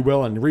wings, if you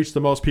will, and reach the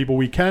most people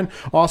we can.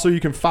 Also,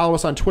 you can follow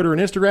us on Twitter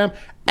and Instagram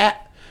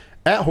at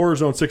Horror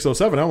Zone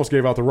 607. I almost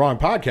gave out the wrong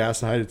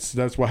podcast.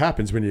 That's what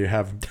happens when you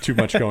have too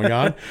much going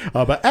on.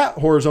 But at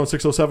Horror Zone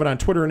 607 on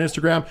Twitter and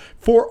Instagram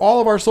for all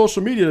of our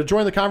social media to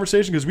join the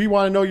conversation, because we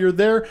want to know you're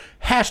there.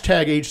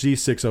 Hashtag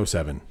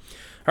HZ607.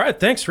 All right,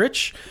 thanks,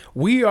 Rich.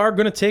 We are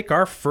going to take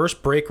our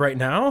first break right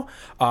now,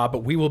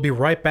 but we will be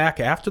right back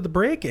after the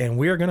break, and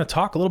we are going to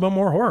talk a little bit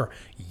more horror.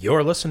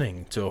 You're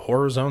listening to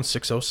Horror Zone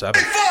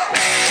 607.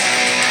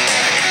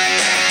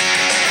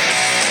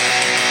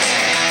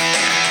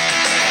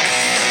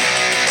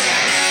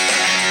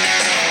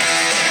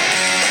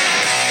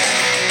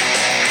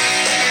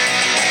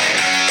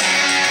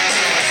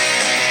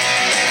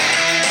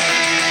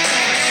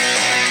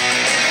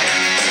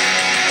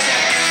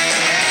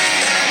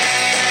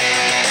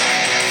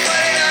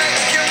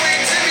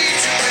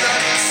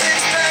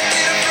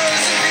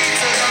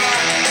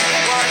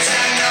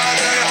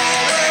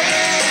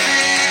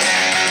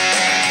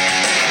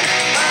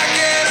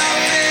 Get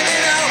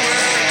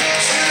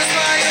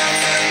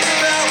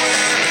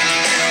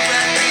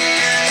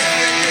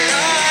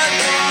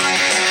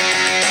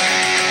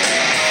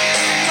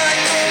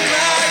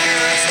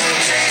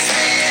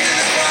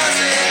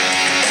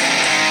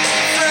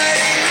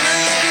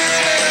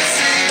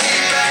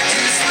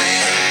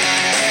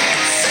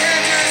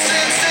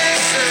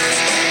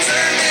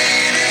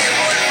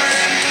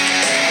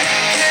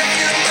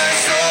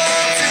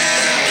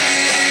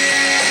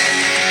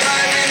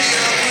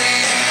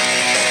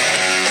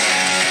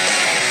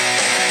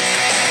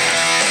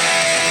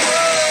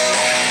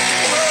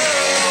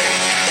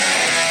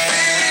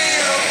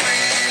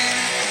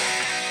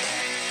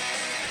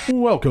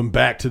Welcome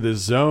back to the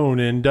Zone,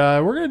 and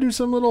we're going to do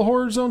some little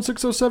Horror Zone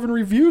 607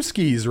 review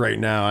skis right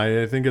now.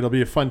 I think it'll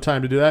be a fun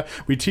time to do that.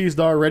 We teased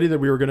already that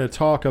we were going to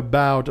talk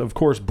about, of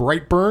course,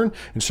 Brightburn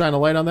and shine a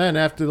light on that, and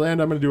after the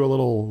end, I'm going to do a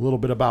little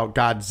bit about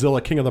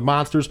Godzilla, King of the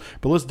Monsters,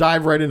 but let's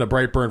dive right into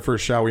Brightburn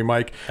first, shall we,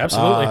 Mike?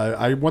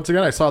 Absolutely. Once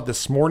again, I saw it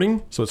this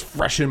morning, so it's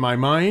fresh in my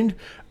mind.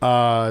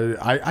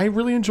 I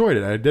really enjoyed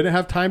it. I didn't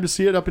have time to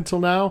see it up until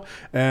now,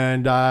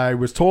 and I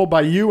was told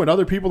by you and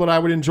other people that I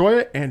would enjoy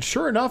it, and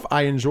sure enough,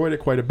 I enjoyed it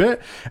quite a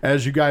bit.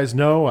 As you guys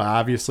know,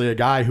 obviously a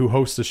guy who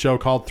hosts a show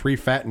called Three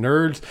Fat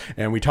Nerds,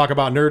 and we talk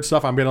about nerd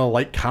stuff. I'm going to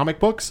like comic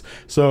books,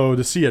 so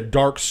to see a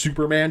dark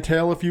Superman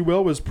tale, if you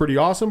will, was pretty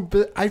awesome,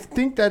 but I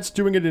think that's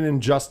doing it an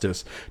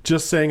injustice,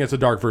 just saying it's a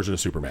dark version of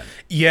Superman.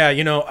 Yeah,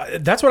 you know,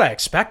 that's what I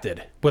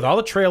expected. With all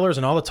the trailers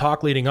and all the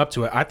talk leading up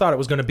to it, I thought it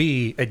was going to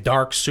be a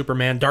dark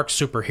Superman, dark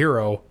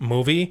superhero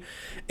movie,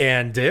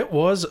 and it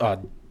was a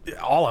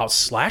all-out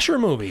slasher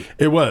movie.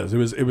 It was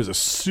a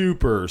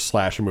super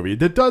slasher movie.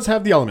 It does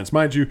have the elements,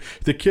 mind you.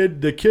 The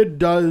kid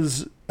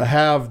does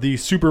have the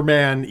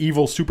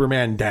evil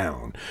Superman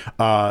down.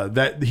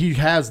 That he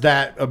has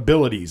that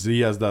abilities. He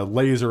has the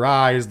laser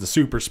eyes, the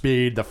super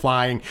speed, the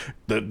flying,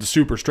 the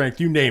super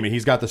strength. You name it.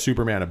 He's got the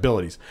Superman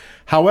abilities.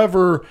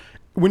 However,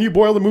 when you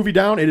boil the movie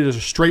down, it is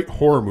a straight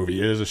horror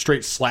movie. It is a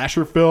straight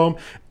slasher film.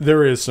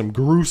 There is some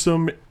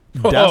gruesome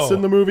deaths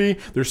in the movie.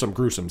 There's some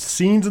gruesome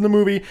scenes in the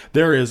movie.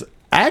 There is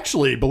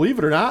actually, believe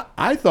it or not,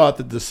 I thought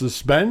that the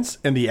suspense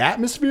and the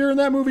atmosphere in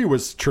that movie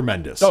was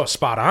tremendous. Oh,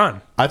 spot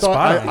on. I thought,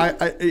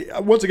 I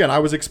once again, I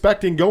was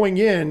expecting,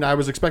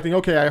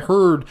 okay, I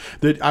heard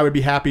that I would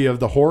be happy of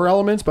the horror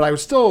elements, but I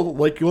was still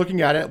like looking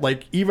at it,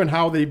 like even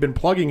how they've been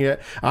plugging it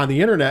on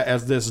the internet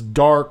as this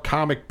dark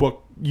comic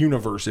book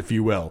universe, if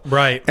you will.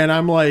 Right. And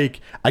I'm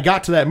like, I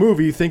got to that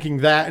movie thinking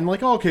that, and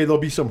like, okay, there'll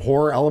be some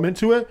horror element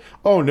to it.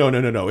 Oh,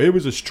 no. It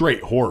was a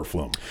straight horror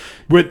film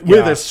with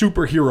a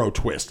superhero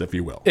twist, if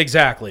you will.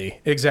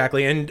 Exactly.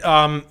 And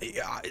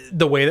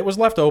the way that was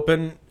left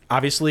open,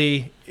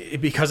 obviously,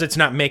 because it's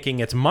not making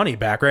its money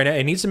back, right?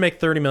 It needs to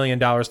make $30 million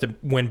to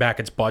win back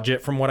its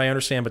budget, from what I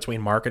understand, between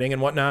marketing and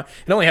whatnot.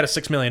 It only had a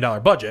 $6 million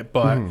budget,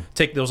 but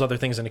take those other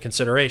things into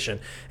consideration,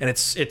 and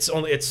it's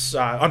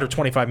under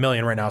 $25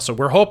 million right now. So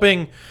we're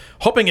hoping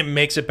it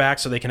makes it back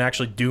so they can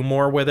actually do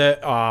more with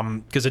it,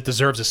 because it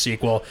deserves a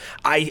sequel.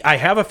 I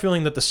have a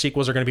feeling that the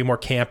sequels are going to be more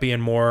campy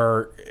and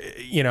more,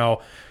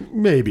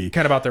 maybe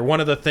kind of out there. One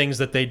of the things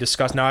that they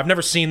discussed. Now, I've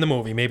never seen the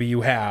movie. Maybe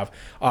you have,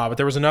 but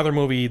there was another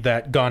movie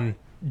that Gunn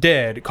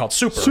did called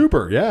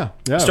Super, yeah,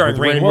 starring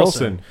Rainn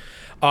Wilson.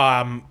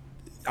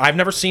 I've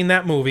never seen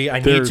that movie. I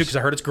need to, because I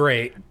heard it's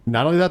great.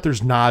 Not only that,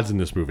 there's nods in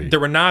this movie.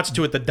 There were nods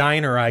to it. The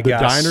diner, I guess.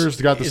 The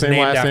diner's got the same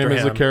last name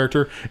as the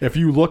character. If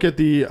you look at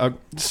the,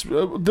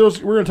 we're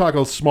going to talk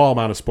a small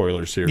amount of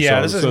spoilers here.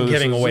 Yeah, this isn't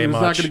giving away much.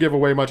 It's not going to give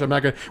away much. I'm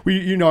not going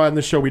to, on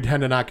this show, we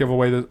tend to not give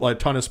away a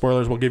ton of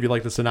spoilers. We'll give you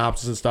like the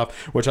synopsis and stuff,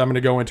 which I'm going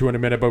to go into in a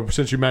minute. But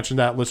since you mentioned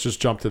that, let's just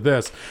jump to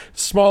this.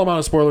 Small amount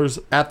of spoilers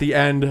at the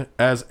end.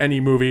 As any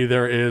movie,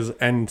 there is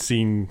end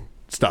scene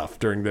stuff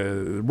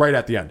right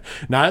at the end,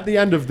 not at the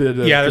end of the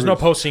there's no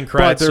post scene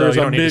credits,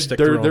 but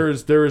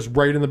there's there is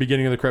right in the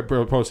beginning of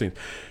the post scene.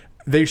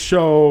 They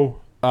show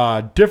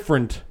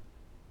different,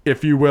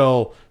 if you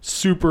will,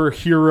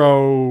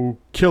 superhero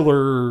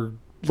killer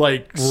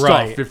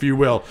stuff, if you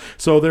will.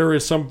 So there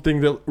is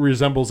something that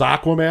resembles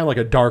Aquaman, like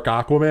a dark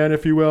Aquaman,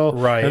 if you will.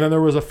 Right. And then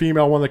there was a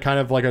female one that kind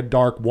of like a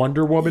dark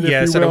Wonder Woman, if you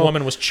will. Yeah, said a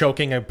woman was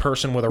choking a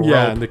person with a rope.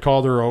 Yeah, and they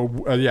called her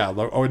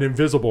an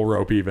invisible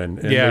rope even.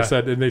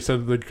 And they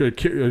said they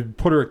could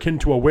put her akin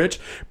to a witch.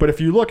 But if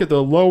you look at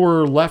the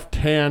lower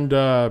left-hand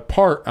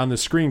part on the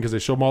screen, because they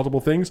show multiple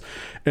things,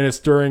 and it's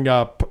during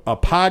a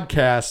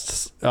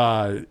podcast /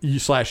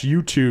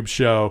 YouTube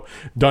show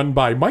done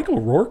by Michael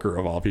Rooker,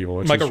 of all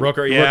people. Michael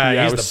Rooker,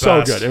 yeah. It was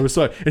so good. It was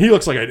so, and he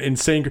looks like an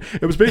insane.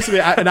 It was basically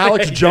an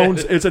Alex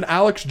Jones. It's an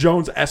Alex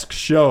Jones-esque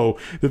show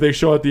that they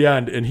show at the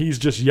end, and he's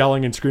just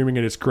yelling and screaming,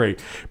 and it's great.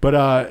 But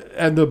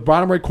and the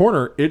bottom right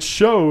corner, it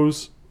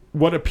shows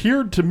what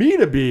appeared to me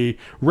to be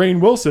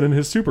Rainn Wilson in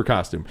his super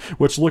costume,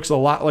 which looks a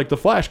lot like the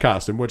Flash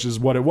costume, which is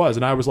what it was.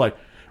 And I was like,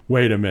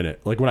 wait a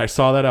minute. Like when I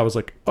saw that, I was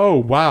like, oh,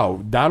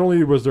 wow. Not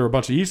only was there a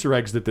bunch of Easter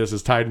eggs that this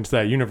is tied into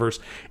that universe,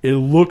 it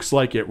looks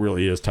like it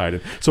really is tied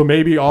in. So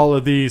maybe all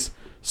of these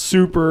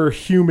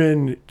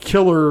superhuman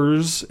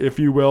killers, if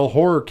you will,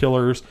 horror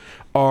killers,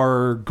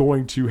 are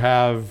going to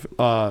have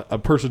a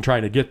person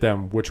trying to get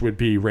them, which would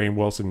be Rainn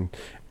Wilson,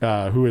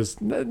 who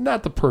is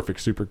not the perfect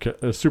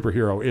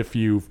superhero if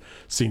you've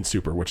seen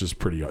Super, which is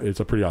it's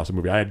a pretty awesome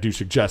movie. I do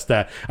suggest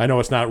that. I know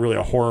it's not really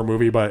a horror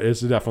movie, but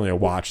it's definitely a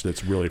watch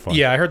that's really fun.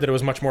 Yeah, I heard that it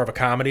was much more of a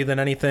comedy than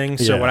anything.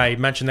 So when I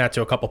mentioned that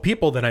to a couple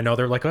people, then I know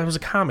they're like, "Oh, it was a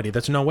comedy.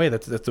 That's no way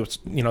that's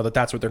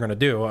what they're going to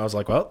do." I was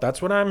like, "Well, that's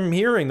what I'm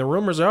hearing. The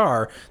rumors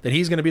are that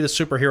he's going to be the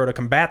superhero to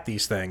combat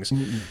these things."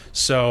 Mm-hmm.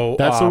 So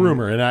that's the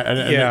rumor, and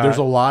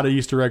there's a lot of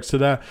Easter eggs to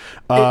that.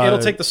 It'll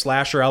take the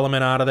slasher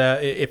element out of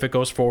that if it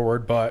goes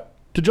forward, but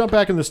to jump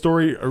back in the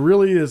story,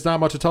 really is not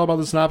much to tell about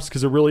the synopsis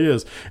because it really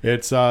is.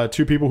 It's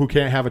two people who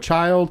can't have a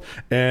child,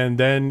 and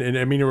then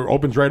it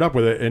opens right up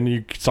with it, and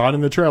you saw it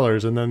in the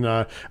trailers. And then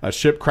a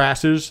ship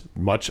crashes,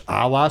 much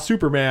a la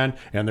Superman,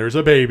 and there's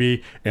a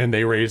baby, and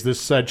they raise this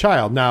said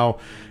child. Now,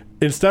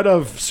 instead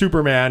of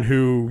Superman,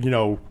 who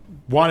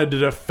wanted to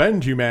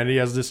defend humanity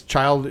as this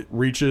child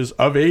reaches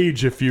of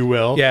age, if you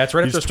will. Yeah, it's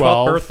right after He's his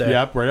 12th birthday.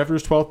 Yep, right after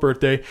his 12th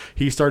birthday.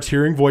 He starts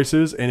hearing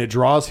voices, and it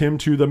draws him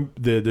to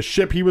the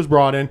ship he was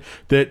brought in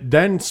that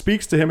then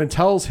speaks to him and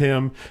tells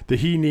him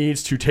that he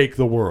needs to take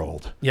the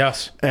world.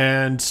 Yes.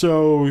 And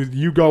so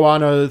you go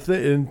on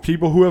and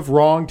people who have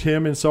wronged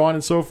him and so on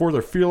and so forth,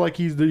 or feel like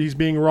he's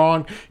being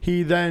wronged,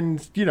 he then,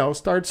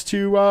 starts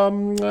to,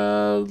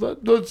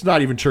 let's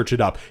not even church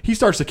it up. He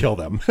starts to kill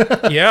them.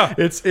 Yeah.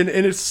 It's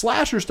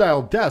slasher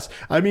style deaths.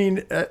 I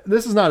mean,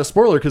 this is not a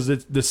spoiler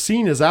because the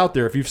scene is out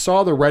there. If you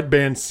saw the red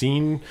band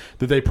scene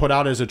that they put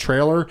out as a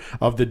trailer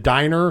of the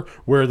diner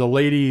where the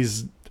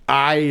lady's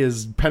eye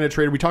is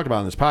penetrated, we talked about it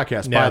on this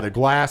podcast, by the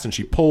glass, and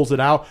she pulls it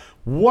out.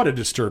 What a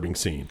disturbing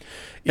scene.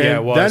 Yeah, and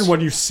it was. then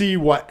when you see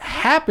what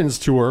happens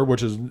to her,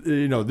 which is,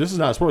 this is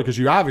not a spoiler because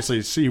you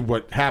obviously see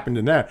what happened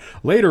in that.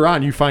 Later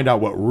on, you find out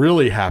what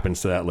really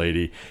happens to that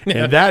lady.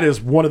 Yeah. And that is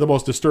one of the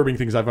most disturbing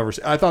things I've ever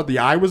seen. I thought the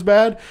eye was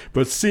bad,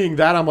 but seeing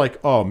that, I'm like,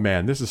 oh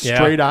man, this is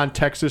straight on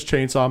Texas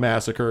Chainsaw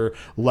Massacre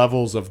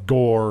levels of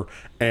gore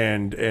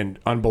and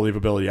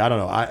unbelievability. I don't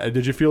know.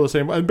 Did you feel the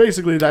same? And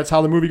basically, that's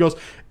how the movie goes.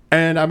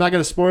 And I'm not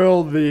going to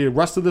spoil the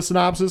rest of the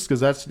synopsis because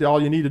that's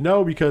all you need to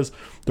know, because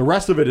the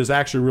rest of it is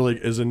actually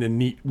a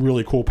neat,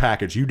 really cool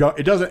package. It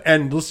doesn't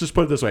end. Let's just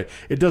put it this way: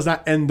 it does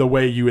not end the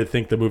way you would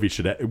think the movie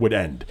would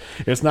end.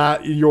 It's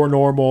not your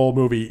normal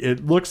movie.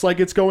 It looks like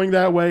it's going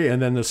that way,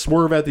 and then the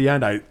swerve at the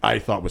end, I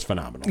thought was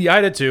phenomenal. Yeah, I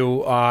did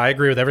too. I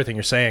agree with everything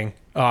you're saying.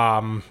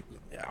 I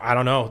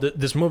don't know.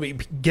 This movie,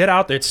 get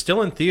out there. It's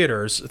still in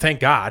theaters. Thank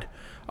God.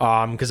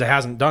 Because it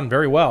hasn't done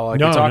very well, like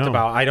we talked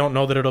about. I don't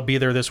know that it'll be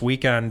there this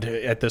weekend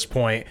at this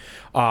point.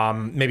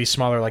 Maybe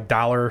smaller, like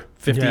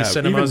 $1.50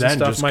 cinemas and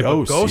stuff.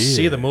 Go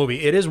see the movie.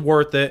 It is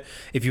worth it.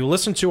 If you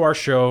listen to our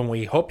show, and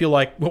we hope you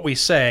like what we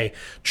say,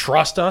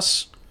 trust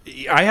us.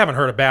 I haven't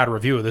heard a bad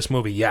review of this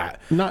movie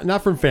yet.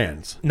 Not from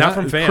fans. Not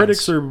from fans.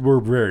 Critics were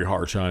very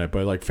harsh on it,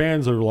 but like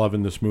fans are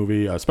loving this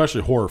movie,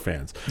 especially horror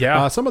fans.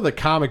 Yeah. Some of the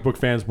comic book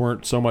fans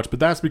weren't so much, but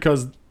that's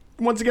because,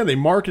 once again, they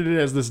marketed it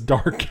as this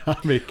dark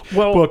comic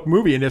book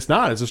movie, and it's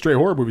not. It's a straight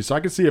horror movie. So I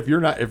can see if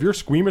you're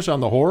squeamish on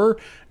the horror,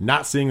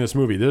 not seeing this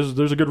movie.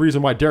 There's a good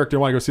reason why Derek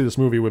didn't want to go see this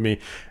movie with me,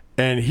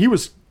 and he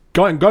was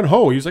gun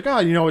ho. He was like,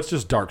 it's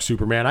just dark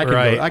Superman.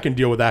 I can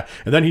deal with that.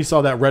 And then he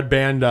saw that red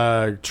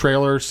band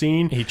trailer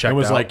scene. He checked and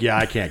was out. like, yeah,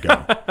 I can't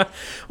go.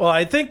 Well,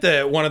 I think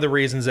that one of the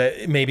reasons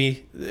that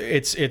maybe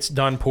it's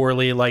done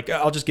poorly. Like,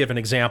 I'll just give an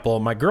example.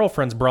 My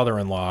girlfriend's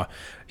brother-in-law,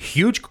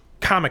 huge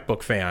comic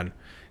book fan.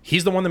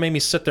 He's the one that made me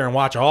sit there and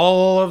watch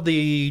all of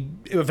the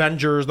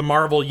Avengers, the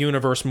Marvel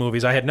Universe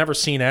movies. I had never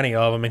seen any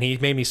of them, and he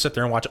made me sit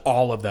there and watch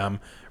all of them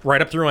right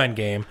up through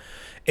Endgame.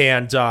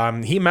 And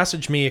he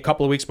messaged me a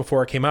couple of weeks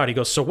before it came out. He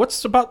goes, "So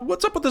what's up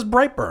with this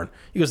Brightburn?"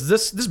 He goes,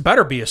 "This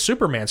better be a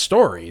Superman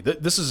story.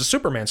 This is a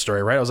Superman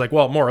story, right?" I was like,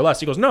 "Well, more or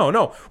less." He goes,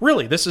 "No,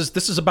 really. This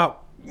is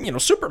about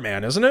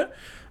Superman, isn't it?"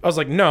 I was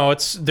like, "No,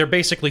 they're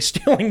basically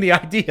stealing the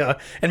idea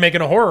and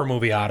making a horror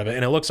movie out of it,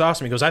 and it looks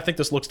awesome." He goes, "I think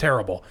this looks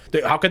terrible.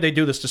 How could they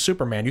do this to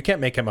Superman? You can't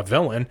make him a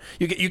villain.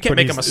 You can't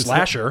make him a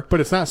slasher." But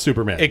it's not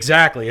Superman.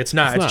 Exactly, it's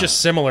not. It's just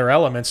similar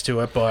elements to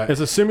it, but it's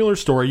a similar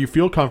story. You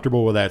feel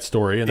comfortable with that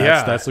story, and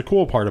that's the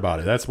cool part about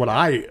it. That's what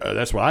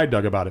I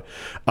dug about it.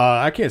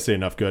 I can't say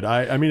enough good.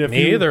 I mean,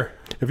 either.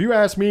 If you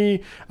ask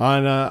me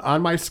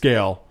on my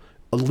scale,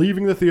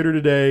 leaving the theater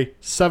today,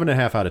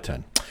 7.5 out of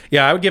 10.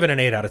 Yeah, I would give it an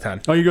 8 out of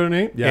 10. Oh, you go to an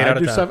 8? Yeah, 8 out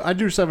of 10. I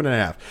do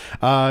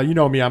 7.5. You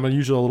know me, I'm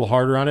usually a little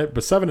harder on it,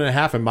 but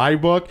 7.5 in my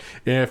book.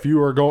 If you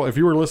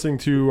were listening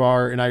to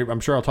I'm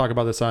sure I'll talk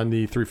about this on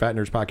the Three Fat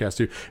Nerds podcast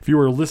too. If you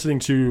were listening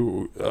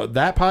to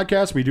that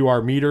podcast, we do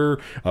our meter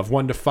of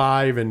 1 to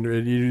 5, and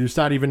it's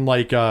not even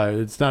like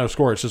it's not a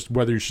score. It's just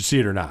whether you should see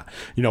it or not.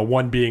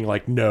 1 being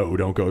like no,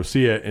 don't go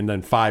see it, and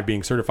then 5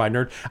 being certified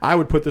nerd. I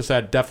would put this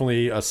at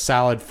definitely a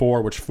solid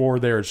 4, which 4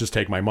 there is just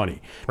take my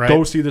money. Right.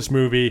 Go see this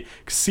movie,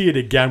 see it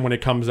again when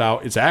it comes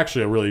out. It's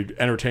actually a really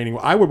entertaining.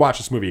 I would watch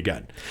this movie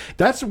again.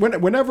 That's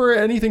whenever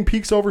anything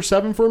peaks over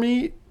 7 for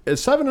me.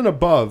 7 and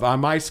above on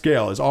my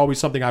scale is always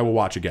something I will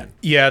watch again.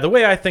 Yeah, the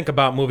way I think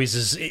about movies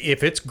is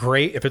if it's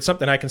great, if it's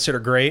something I consider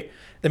great,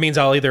 that means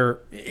I'll either,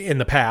 in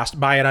the past,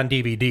 buy it on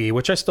DVD,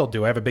 which I still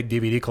do. I have a big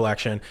DVD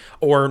collection,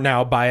 or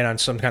now buy it on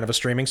some kind of a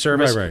streaming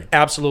service. Right.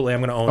 Absolutely, I'm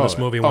going to own this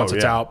movie once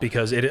it's out,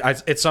 because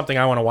it's something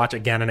I want to watch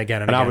again and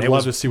again and again. I would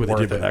love to see what they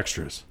did with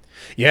extras.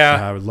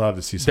 Yeah. I would love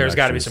to see some There's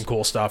got to be extras. some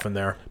cool stuff in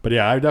there. But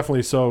yeah, I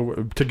definitely,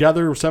 so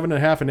together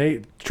 7.5 and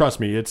 8, trust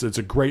me, it's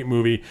a great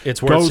movie. It's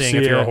Go worth seeing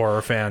if see you're a it.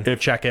 horror fan.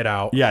 Check it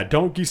out. Yeah,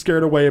 don't get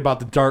scared away about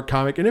the dark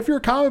comic. And if you're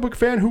a comic book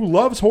fan who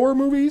loves horror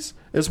movies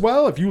as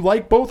well, if you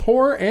like both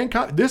horror and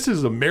this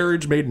is a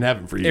marriage made in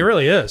heaven for you. It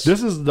really is.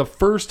 This is the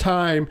first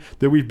time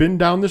that we've been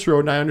down this road,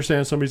 and I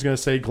understand somebody's going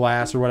to say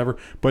Glass or whatever,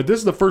 but this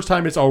is the first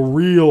time it's a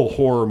real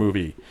horror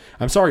movie.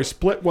 I'm sorry,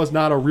 Split was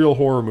not a real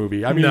horror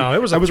movie. I mean, No,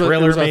 it was a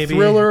thriller, it was a maybe.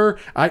 thriller.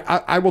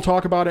 I will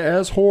talk about it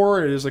as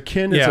horror. It is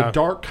akin. It's Yeah. a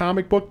dark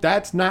comic book.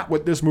 That's not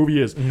what this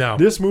movie is. No.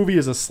 This movie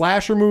is a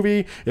slasher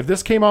movie. If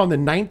this came out in the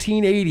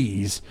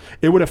 1980s,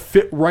 it would have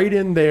fit right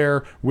in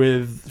there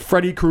with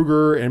Freddy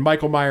Krueger and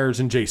Michael Myers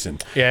and Jason.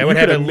 Yeah, it You would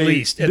have could at made-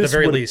 least, at the this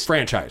very would- least.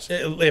 franchise.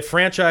 A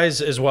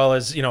franchise as well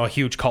as, a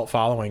huge cult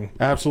following.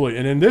 Absolutely.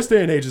 And in this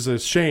day and age, it's a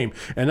shame.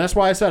 And that's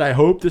why I said I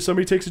hope that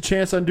somebody takes a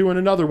chance on doing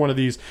another one of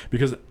these,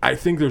 because I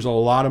think there's a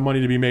lot of money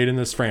to be made in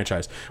this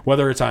franchise.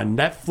 Whether it's on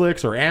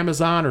Netflix or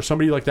Amazon or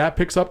somebody like that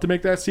picks up to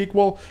make that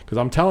sequel, because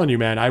I'm telling you,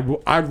 man,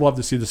 I'd love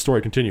to see the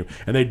story continue.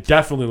 And they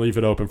definitely leave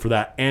it open for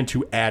that and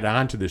to add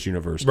on to this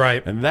universe.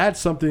 Right. And that's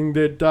something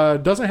that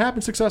doesn't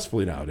happen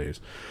successfully nowadays.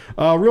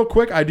 Real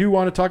quick, I do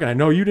want to talk, and I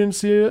know you didn't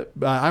see it,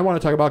 I want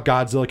to talk about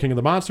Godzilla King of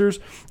the Monsters.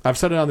 I've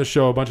said it on the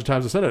show a bunch of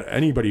times. I've said it to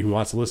anybody who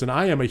wants to listen.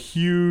 I am a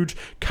huge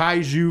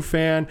kaiju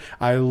fan.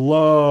 I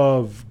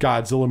love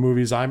Godzilla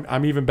movies.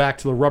 I'm even back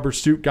to the rubber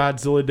suit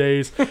Godzilla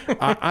days.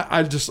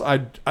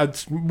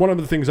 It's one of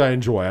the things I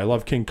enjoy. I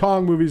love King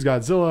Kong movies,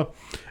 Godzilla.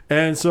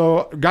 And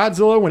so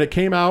Godzilla, when it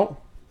came out,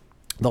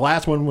 the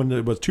last one, when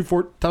it was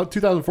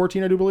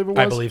 2014, I do believe it was.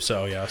 I believe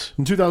so, yes.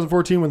 In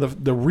 2014, when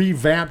the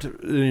revamped,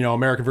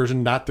 American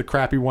version, not the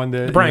crappy one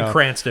that The Bryan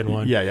Cranston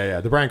one. Yeah.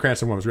 The Bryan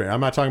Cranston one was great.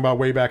 I'm not talking about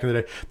way back in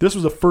the day. This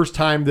was the first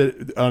time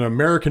that an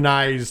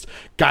Americanized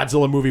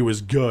Godzilla movie was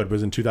good,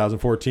 was in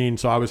 2014.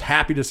 So I was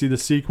happy to see the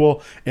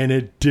sequel, and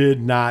it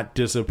did not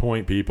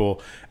disappoint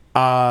people.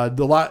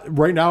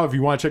 Right now, if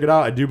you want to check it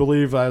out, I do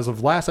believe, as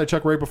of last I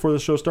checked right before the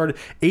show started,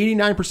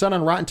 89%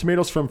 on Rotten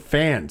Tomatoes from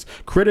fans.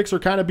 Critics are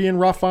kind of being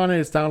rough on it.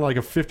 It's down to like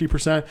a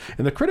 50%.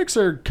 And the critics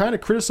are kind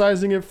of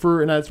criticizing it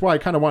and that's why I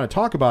kind of want to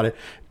talk about it,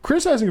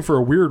 criticizing it for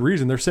a weird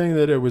reason. They're saying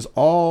that it was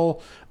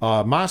all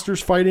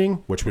monsters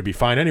fighting, which would be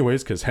fine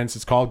anyways, because hence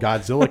it's called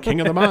Godzilla King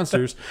of the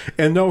Monsters,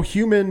 and no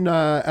human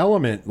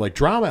element, like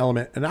drama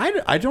element. And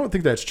I don't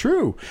think that's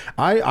true.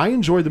 I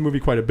enjoyed the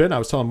movie quite a bit, and I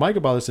was telling Mike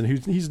about this, and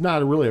he's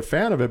not really a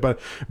fan of it, but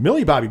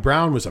Millie Bobby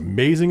Brown was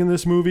amazing in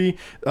this movie.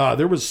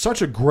 There was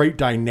such a great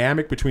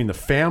dynamic between the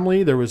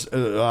family. There was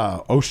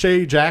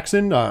O'Shea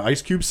Jackson,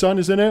 Ice Cube's son,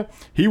 is in it.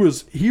 He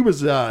was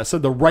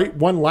said the right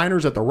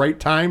one-liners at the right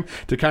time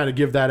to kind of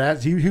give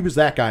that. He was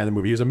that guy in the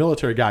movie. He was a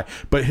military guy,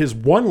 but his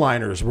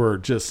one-liners were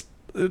just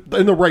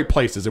in the right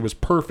places. It was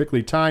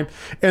perfectly timed.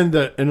 And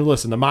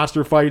listen, the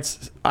monster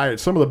fights,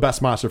 some of the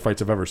best monster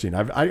fights I've ever seen.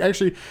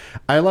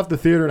 I left the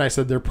theater and I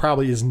said there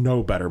probably is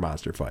no better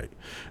monster fight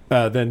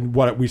than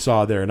what we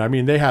saw there. And I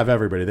mean, they have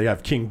everybody. They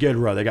have King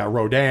Ghidorah, they got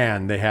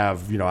Rodan, they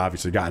have,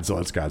 obviously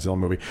Godzilla. It's a Godzilla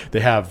movie.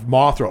 They have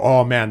Mothra.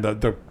 Oh man,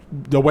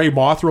 the way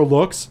Mothra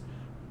looks,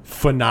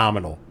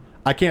 phenomenal.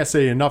 I can't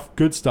say enough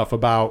good stuff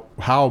about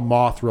how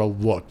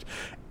Mothra looked.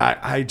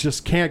 I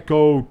just can't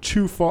go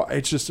too far.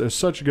 It's just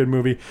such a good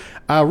movie.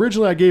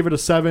 Originally, I gave it a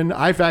 7.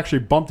 I've actually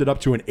bumped it up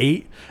to an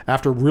 8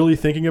 after really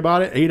thinking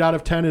about it. 8 out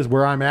of 10 is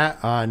where I'm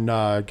at on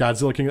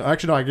Godzilla King.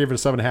 Actually, no, I gave it a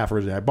 7.5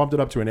 originally. I bumped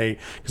it up to an 8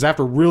 because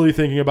after really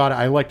thinking about it,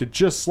 I liked it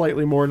just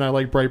slightly more than I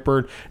liked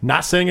Brightburn.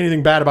 Not saying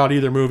anything bad about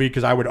either movie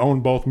because I would own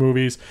both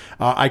movies.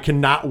 I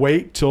cannot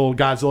wait till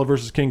Godzilla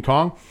versus King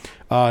Kong.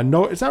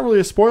 No, it's not really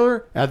a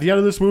spoiler at the end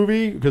of this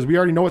movie because we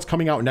already know what's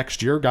coming out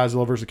next year.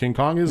 Godzilla vs. King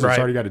Kong is. Right. It's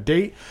already got a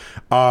date.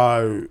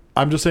 I'm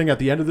just saying at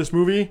the end of this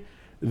movie,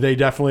 they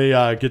definitely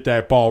get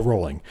that ball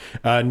rolling.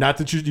 Not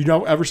that you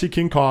don't ever see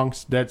King Kong.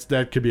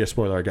 That could be a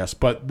spoiler, I guess.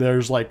 But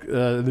there's like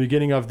the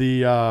beginning of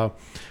the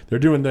they're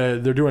doing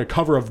a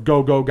cover of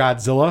Go Go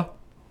Godzilla.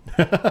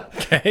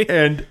 Okay.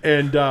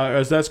 And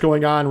as that's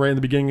going on right in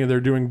the beginning, they're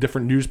doing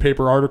different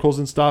newspaper articles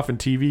and stuff and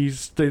TV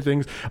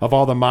things of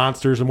all the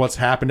monsters and what's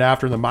happened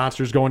after the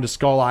monsters going to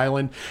Skull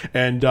Island.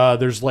 And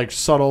there's like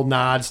subtle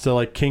nods to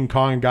like King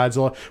Kong and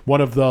Godzilla.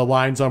 One of the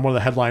lines on one of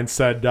the headlines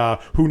said,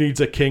 "Who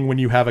needs a king when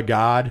you have a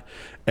god?"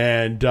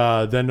 And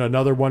then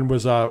another one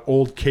was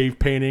old cave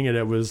painting, and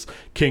it was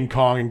King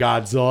Kong and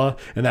Godzilla,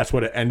 and that's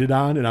what it ended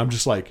on. And I'm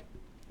just like,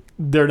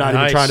 they're not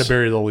even trying to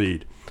bury the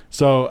lead.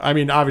 So, I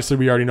mean, obviously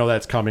we already know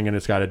that's coming and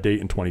it's got a date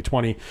in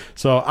 2020.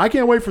 So I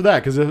can't wait for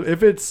that because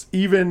if it's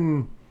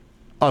even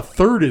a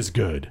third as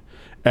good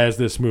as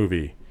this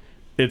movie,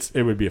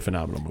 it would be a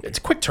phenomenal movie. It's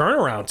a quick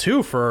turnaround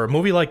too for a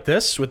movie like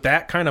this with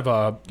that kind of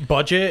a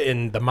budget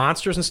and the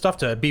monsters and stuff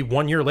to be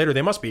 1 year later.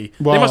 They must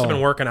have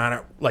been working on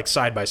it like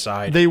side by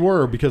side. They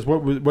were, because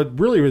what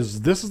really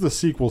was, this is the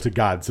sequel to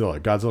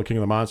Godzilla King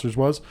of the Monsters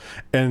was,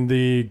 and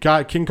the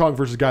King Kong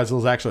versus Godzilla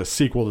is actually a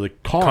sequel to the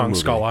Kong movie.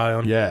 Skull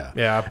Island.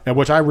 Yeah, and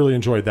which I really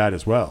enjoyed that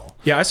as well.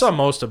 Yeah, I saw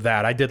most of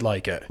that. I did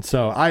like it.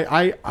 So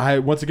I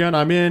once again,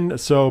 I'm in.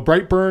 So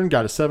Brightburn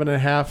got a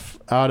 7.5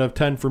 out of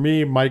 10 for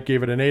me. Mike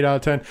gave it an 8 out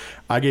of 10.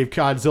 I gave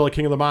Godzilla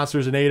King of the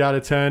Monsters an 8 out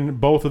of 10.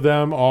 Both of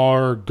them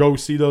are go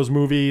see those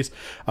movies.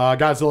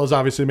 Godzilla's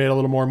obviously made a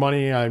little more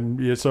money.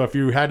 So if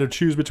you had to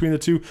choose between the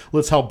two,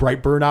 let's help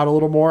Brightburn out a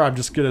little more. I'm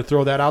just going to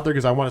throw that out there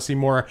because I want to see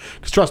more.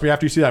 Because trust me,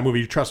 after you see that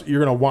movie, you're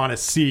going to want to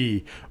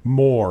see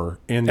more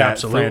in that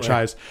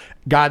franchise.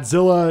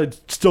 Godzilla,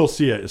 still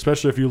see it,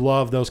 especially if you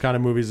love those kind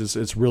of movies.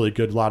 It's really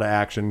good. A lot of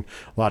action,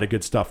 a lot of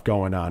good stuff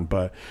going on.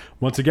 But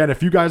once again,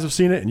 if you guys have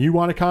seen it and you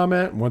want to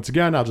comment, once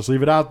again, I'll just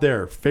leave it out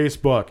there.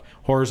 Facebook,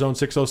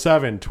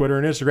 HorrorZone607, Twitter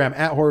and Instagram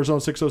at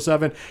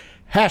HorrorZone607.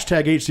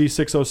 Hashtag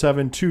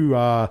HC607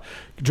 to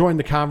join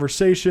the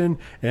conversation.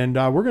 And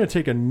we're going to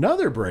take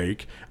another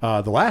break,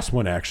 the last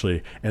one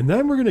actually, and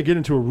then we're going to get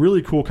into a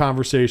really cool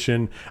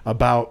conversation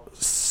about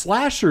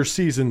Slasher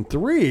Season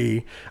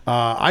 3.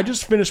 I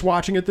just finished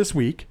watching it this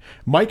week.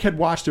 Mike had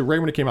watched it right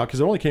when it came out, because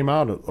it only came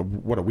out,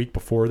 a week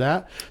before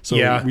that? So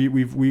yeah,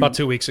 we've about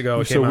 2 weeks ago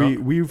it came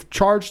out. We've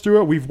charged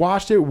through it. We've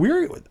watched it.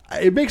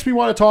 It makes me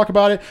want to talk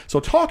about it. So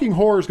Talking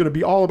Horror is going to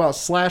be all about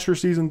Slasher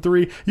Season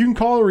 3. You can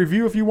call a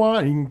review if you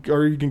want,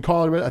 or you can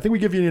call it. I think we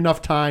give you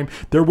enough time.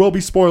 There will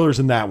be spoilers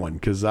in that one,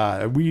 because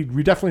we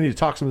definitely need to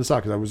talk some of this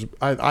out, because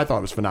I thought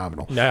it was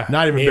phenomenal. Yeah,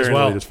 not even barely.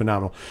 Well. It's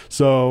phenomenal.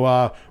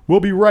 So we'll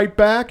be right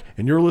back,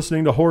 and you're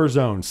listening to Horror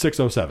Zone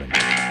 607.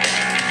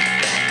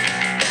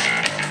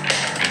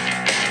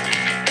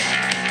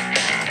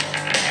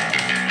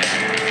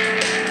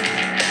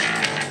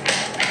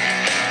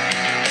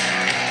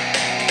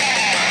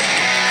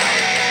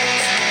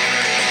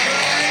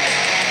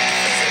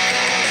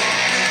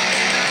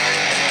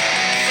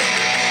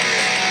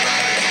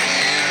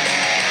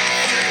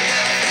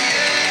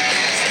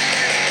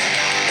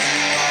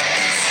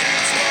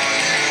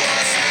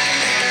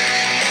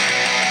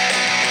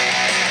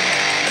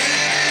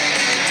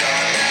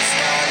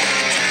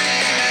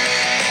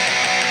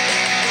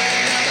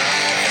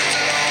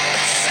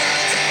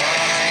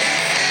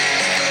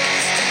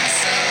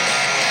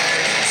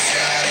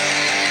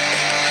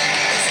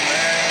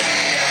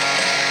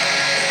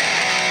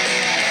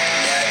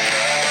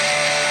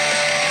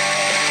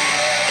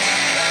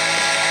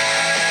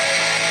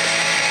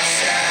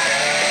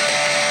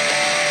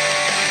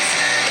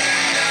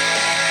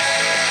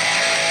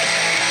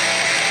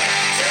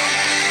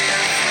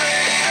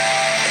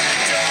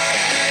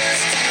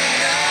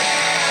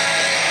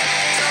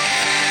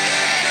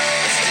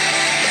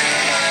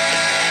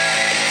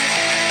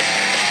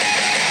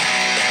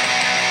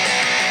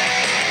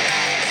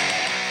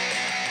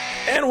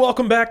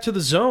 Welcome back to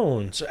the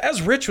Zone. So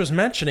as Rich was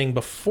mentioning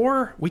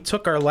before we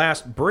took our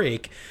last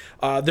break,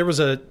 there was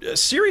a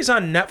series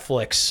on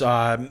Netflix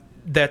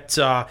that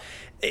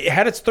it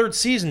had its third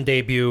season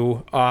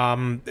debut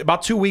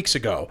about 2 weeks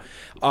ago.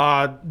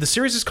 The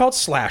series is called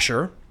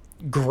Slasher.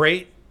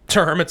 Great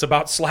term. It's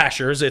about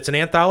slashers. It's an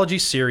anthology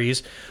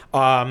series.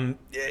 I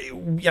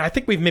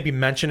think we've maybe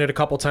mentioned it a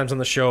couple times on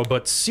the show,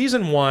 but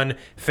season 1,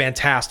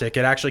 fantastic.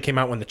 It actually came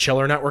out when the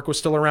Chiller Network was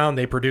still around.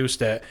 They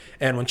produced it,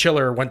 and when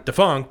Chiller went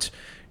defunct,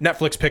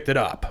 Netflix picked it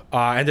up.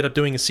 Ended up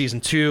doing a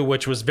season 2,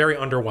 which was very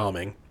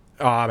underwhelming.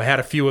 I had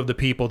a few of the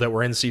people that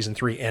were in season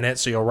 3 in it,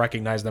 so you'll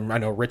recognize them. I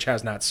know Rich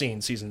has not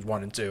seen seasons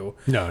 1 and 2.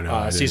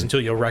 No. Season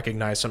 2, you'll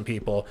recognize some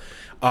people.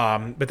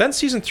 But then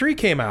season 3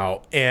 came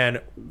out,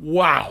 and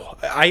wow,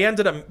 I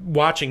ended up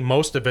watching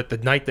most of it the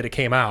night that it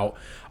came out.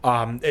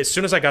 As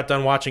soon as I got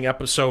done watching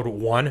episode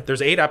 1,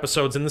 there's 8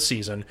 episodes in the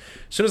season.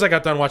 As soon as I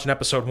got done watching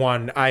episode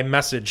 1, I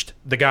messaged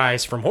the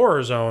guys from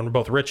Horror Zone,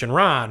 both Rich and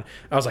Ron.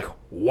 I was like,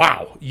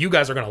 wow, you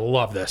guys are going to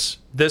love this.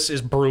 This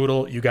is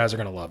brutal. You guys are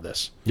going to love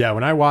this. Yeah,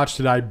 when I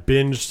watched it, I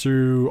binged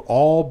through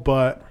all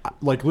but,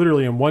 like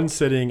literally in one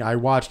sitting, I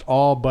watched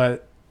all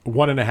but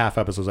 1.5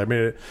 episodes. I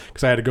made it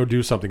because I had to go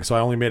do something, so I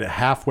only made it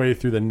halfway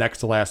through the next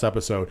to last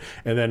episode,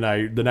 and then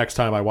the next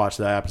time I watched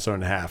that episode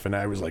and a half, and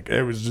I was like,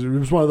 it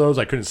was one of those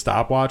I couldn't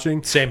stop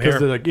watching. Same here.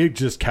 Because like, it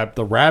just kept,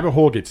 the rabbit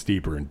hole gets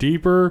deeper and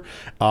deeper.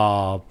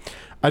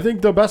 I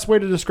think the best way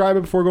to describe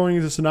it before going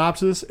into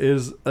synopsis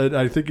is,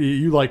 I think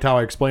you liked how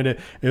I explained it.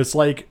 It's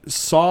like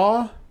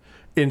Saw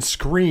and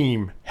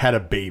Scream had a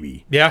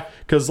baby. Yeah,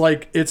 because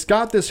like it's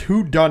got this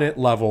whodunit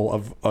level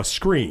of a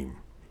Scream.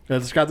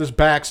 It's got this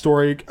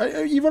backstory,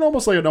 even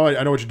almost like I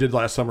know what you did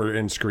last summer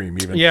in Scream,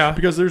 even. Yeah,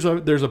 because there's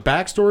a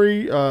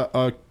backstory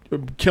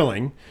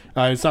killing.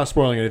 It's not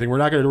spoiling anything. We're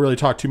not going to really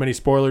talk too many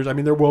spoilers. I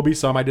mean, there will be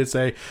some, I did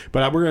say,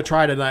 but we're going to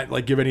try to not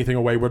like give anything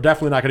away. We're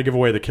definitely not going to give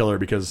away the killer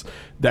because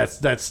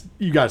that's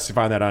you guys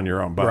find that on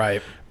your own. But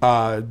Right.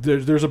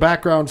 There's a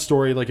background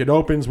story. Like it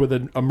opens with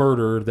a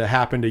murder that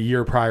happened a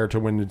year prior to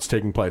when it's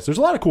taking place. There's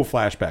a lot of cool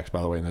flashbacks,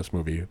 by the way, in this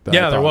movie. That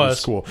Yeah, I there thought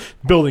was. cool.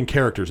 Building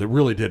characters. It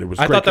really did. It was.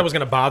 I great. thought that was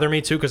going to bother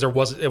me too because it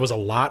was a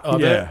lot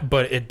of Yeah. it,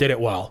 but it did it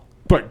well.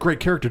 But great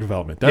character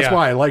development. That's Yeah.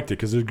 why I liked it,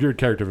 because there's good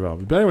character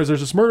development. But anyways,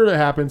 there's this murder that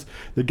happens.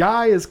 The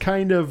guy is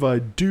kind of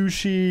a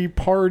douchey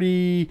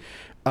party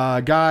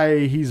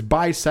guy. He's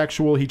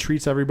bisexual. He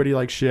treats everybody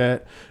like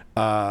shit.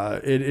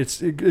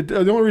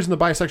 The only reason the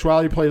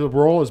bisexuality plays a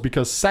role is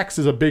because sex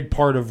is a big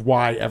part of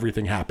why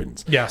everything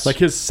happens. Yes. Like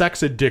his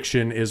sex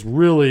addiction is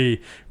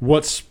really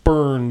what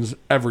spurns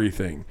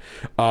everything,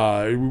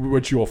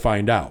 which you will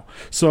find out.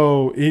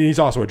 So and he's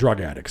also a drug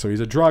addict. So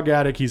he's a drug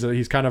addict.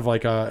 He's kind of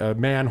like a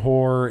man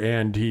whore,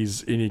 and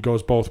he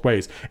goes both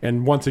ways.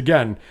 And once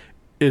again,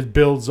 it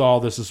builds all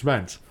the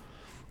suspense.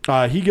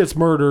 He gets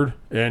murdered,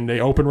 and they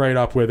open right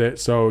up with it.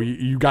 So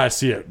you guys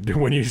see it.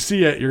 When you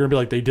see it, you're going to be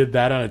like, they did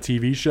that on a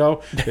TV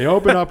show. They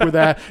open up with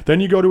that. Then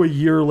you go to a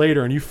year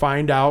later, and you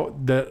find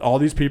out that all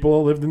these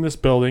people lived in this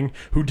building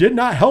who did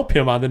not help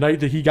him on the night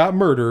that he got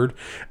murdered.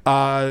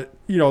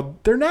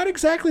 They're not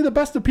exactly the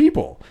best of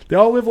people. They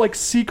all live like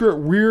secret,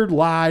 weird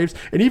lives.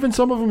 And even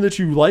some of them that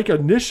you like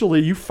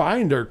initially, you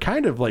find are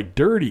kind of like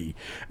dirty,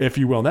 if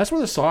you will. And that's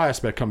where the Saw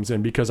aspect comes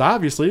in, because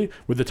obviously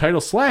with the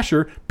title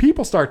slasher,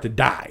 people start to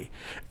die.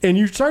 And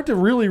you start to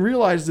really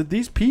realize that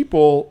these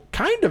people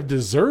kind of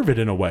deserve it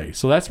in a way.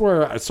 So that's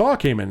where Saw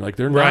came in. Like,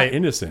 they're not Right.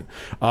 innocent.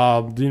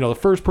 The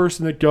first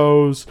person that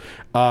goes,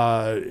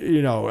 I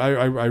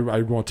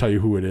won't tell you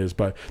who it is,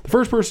 but the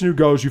first person who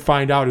goes, you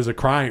find out is a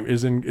crime,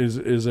 is in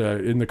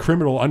the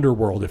criminal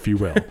underworld, if you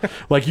will.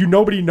 Like,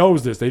 nobody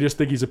knows this. They just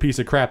think he's a piece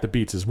of crap that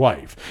beats his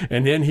wife.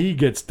 And then he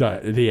gets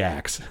the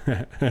axe.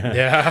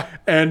 Yeah.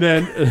 And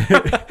then,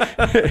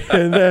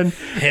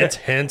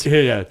 Hint.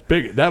 yeah,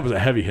 big. That was a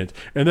heavy hint.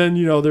 And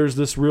then, there's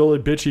this really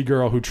bitchy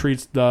girl who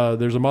treats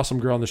there's a Muslim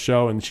girl on the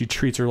show, and she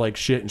treats her like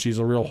shit, and she's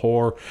a real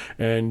whore.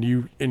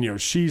 And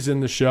she's in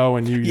the show,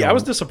 and Yeah, I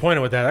was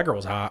disappointed with that. That girl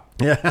was hot.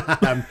 yeah,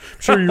 I'm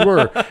sure you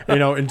were.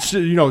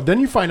 Then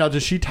you find out that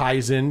she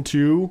ties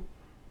into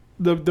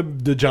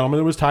the gentleman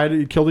that was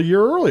killed a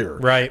year earlier.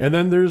 Right. And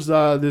then there's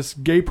this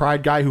gay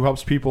pride guy who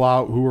helps people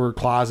out who are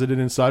closeted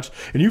and such.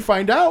 And you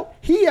find out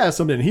he has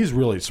something. And he's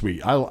really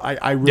sweet.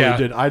 I really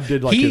did. I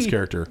did like his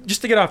character.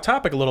 Just to get off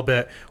topic a little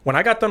bit, when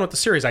I got done with the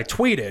series, I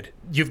tweeted,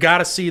 "You've got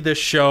to see this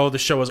show. The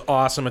show is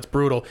awesome. It's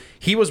brutal."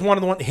 He was one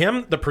of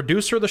the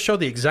producer of the show,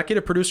 the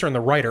executive producer, and the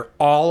writer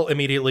all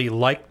immediately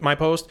liked my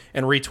post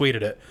and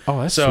retweeted it. Oh,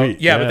 that's so, sweet.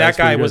 Yeah, but that that's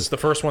guy pretty was good.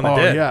 the first one that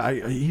did.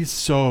 Yeah, he's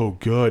so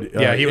good.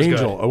 Yeah, he was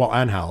Angel, good. Well,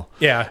 Angel.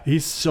 Yeah.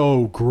 He's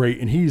so great,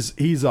 and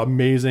he's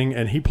amazing,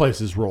 and he plays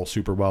his role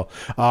super well.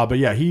 But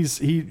yeah,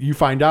 you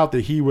find out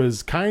that he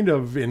was kind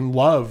of in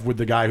love with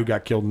the guy who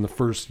got killed in the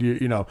first,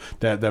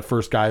 that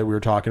first guy we were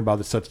talking about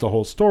that sets the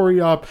whole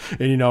story up,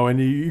 and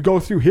you go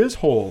through his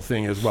whole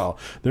thing as well.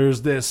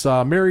 There's this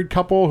married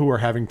couple who are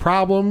having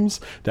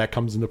problems that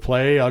comes into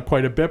play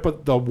quite a bit,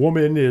 but the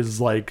woman is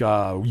like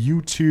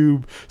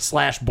YouTube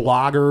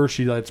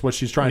 /blogger. That's what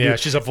she's trying to do. Yeah,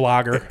 she's a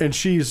vlogger. And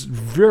she's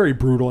very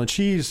brutal, and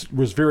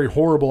was very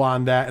horrible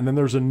on that. And then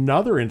there's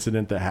another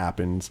incident that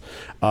happens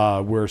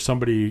where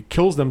somebody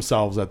kills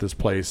themselves at this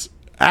place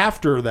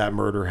after that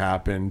murder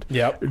happened.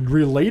 Yep.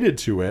 Related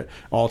to it,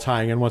 all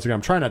tying in. Once again,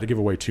 I'm trying not to give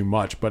away too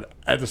much, but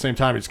at the same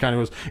time, it's kind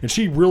of was. And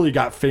she really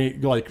got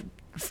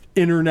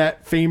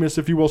internet famous,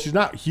 if you will. She's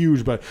not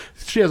huge, but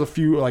she has a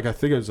few, I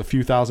think it was a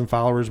few thousand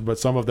followers, but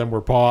some of them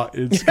were bought.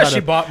 She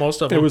bought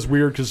most of them. It was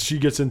weird because she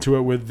gets into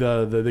it with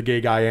the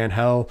gay guy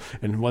Angel,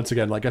 and once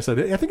again, like I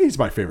said, I think he's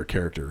my favorite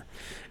character.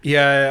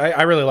 Yeah,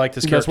 I really like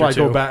this character. That's why I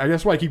too. go back.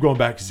 That's why I keep going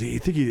back, because I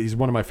think he's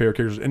one of my favorite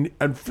characters. And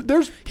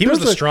he was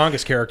the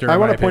strongest character. I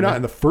want to point out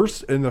in the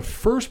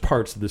first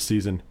parts of the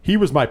season, he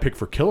was my pick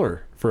for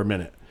killer for a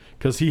minute,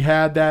 because he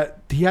had that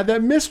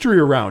mystery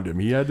around him.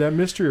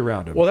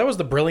 Well, that was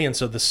the brilliance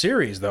of the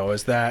series, though,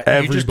 is that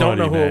you just Everybody, don't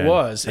know who man. it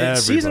was.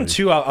 Everybody. Season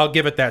 2, I'll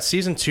give it that.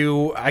 Season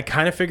 2, I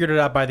kind of figured it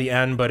out by the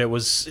end, but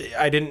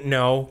I didn't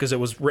know, because it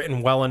was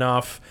written well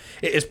enough.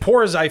 As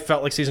poor as I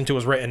felt like Season 2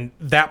 was written,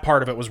 that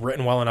part of it was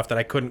written well enough that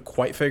I couldn't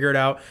quite figure it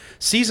out.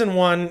 Season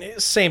 1,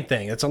 same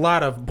thing. It's a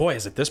lot of, boy,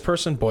 is it this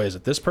person? Boy, is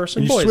it this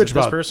person? You Boy, is switch it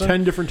this about person?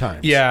 10 different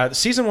times. Yeah,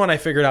 Season 1 I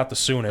figured out the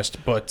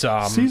soonest, but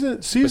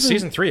Season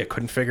Season 3 I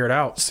couldn't figure it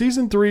out.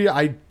 Season 3,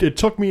 it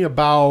took me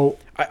about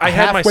I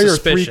had my halfway or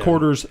suspicion.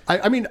 3/4.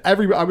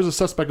 I was a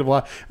suspect of a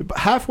lot.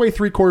 Halfway,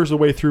 3/4 of the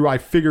way through, I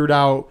figured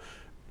out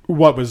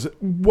what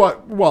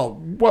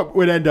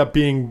would end up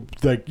being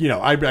I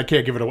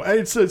can't give it away.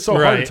 It's so hard to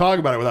Right. talk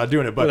about it without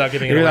doing it. But Without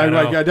giving it away, I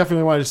know. I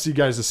definitely wanted to see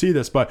guys to see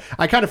this, but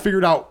I kind of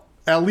figured out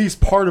at least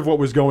part of what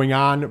was going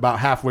on about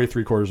halfway,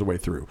 3/4 of the way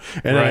through,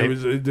 and Right. it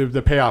was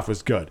the payoff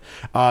was good.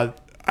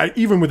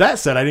 Even with that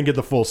said, I didn't get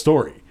the full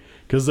story,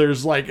 because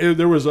there's like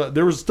there was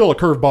still a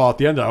curveball at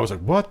the end. I was like,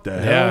 what the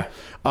hell?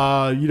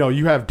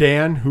 You have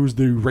Dan, who's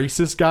the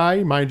racist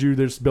guy. Mind you,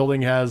 this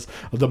building has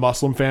the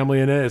Muslim family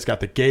in it. It's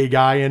got the gay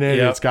guy in it.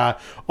 It's got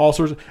all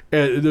sorts of...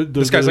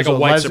 this guy's like a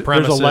white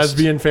supremacist. There's a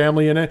lesbian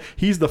family in it.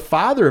 He's the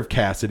father of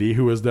Cassidy,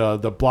 who is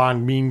the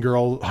blonde mean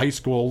girl high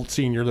school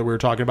senior that we were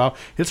talking about.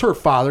 It's her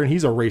father, and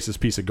he's a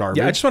racist piece of garbage.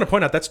 Yeah, I just want to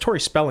point out, that's Tori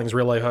Spelling's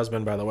real-life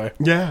husband, by the way.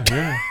 Yeah.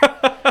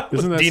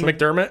 Isn't that Dean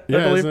McDermott,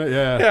 I believe?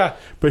 Yeah.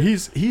 But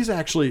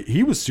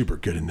he was super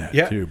good in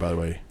that too, by the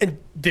way. And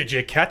did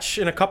you catch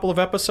in a couple of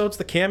episodes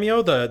the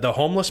cameo, the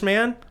homeless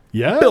man?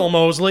 Yeah. Bill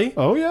Moseley.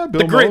 Oh yeah,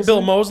 the great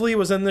Bill Moseley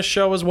was in this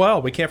show as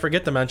well. We can't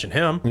forget to mention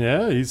him.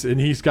 Yeah,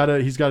 he's got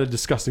a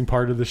disgusting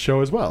part of the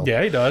show as well.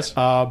 Yeah, he does.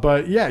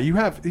 But yeah, you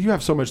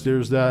have so much.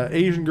 There's the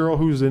Asian girl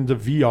who's into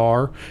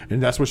VR,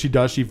 and that's what she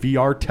does. She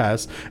VR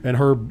tests, and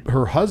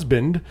her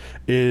husband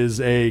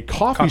is a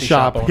coffee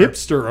shop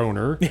hipster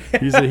owner.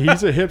 He's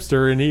a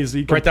hipster, and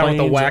he right down with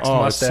the waxed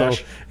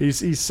mustache. So,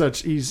 he's so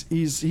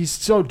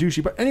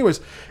douchey. But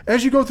anyways,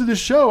 as you go through this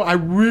show, I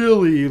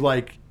really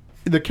like.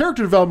 The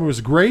character development was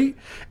great,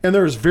 and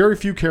there's very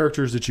few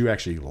characters that you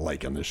actually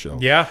like on this show.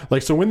 Yeah.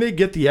 Like, so when they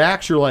get the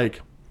axe, you're like,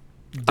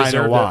 I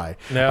know why.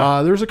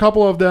 Yeah. There's a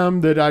couple of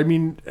them that,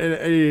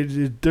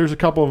 there's a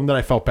couple of them that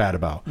I felt bad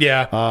about.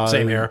 Yeah,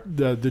 same here.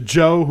 The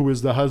Joe, who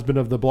is the husband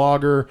of the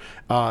blogger,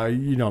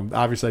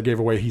 obviously I gave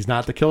away he's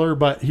not the killer,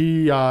 but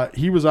he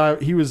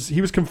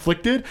was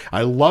conflicted.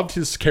 I loved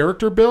his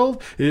character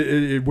build.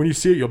 When you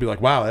see it, you'll be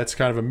like, wow, that's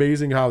kind of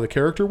amazing how the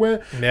character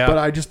went. Yeah. But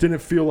I just didn't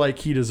feel like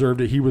he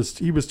deserved it. He was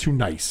too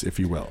nice, if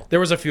you will.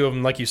 There was a few of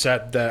them, like you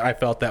said, that I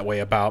felt that way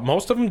about.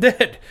 Most of them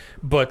did,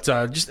 but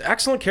just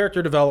excellent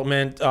character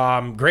development.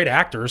 Great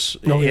actors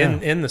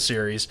in the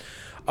series.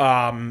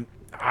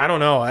 I don't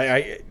know.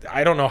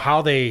 I don't know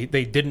how they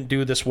didn't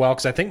do this well,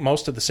 because I think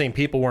most of the same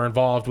people were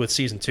involved with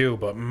season 2.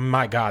 But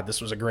my God, this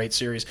was a great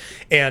series.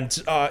 And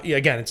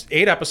again, it's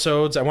 8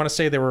 episodes. I want to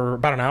say they were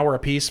about an hour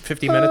apiece,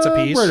 50 minutes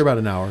apiece. Right about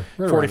an hour.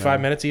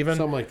 45 minutes even.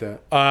 Something like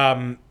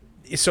that.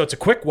 So it's a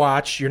quick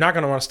watch. You're not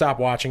going to want to stop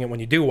watching it when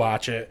you do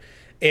watch it.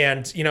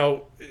 And,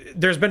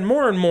 there's been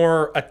more and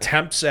more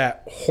attempts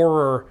at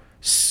horror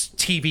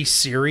TV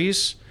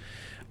series.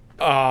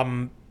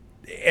 And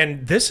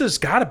this has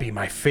got to be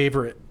my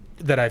favorite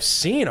that I've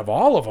seen of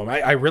all of them.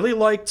 I really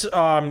liked,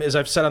 as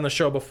I've said on the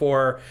show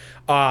before,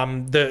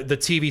 the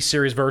TV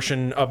series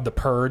version of The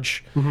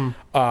Purge.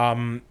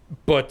 Mm-hmm.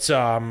 But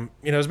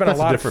there's been a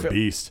lot of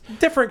beast,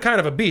 different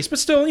kind of a beast, but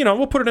still,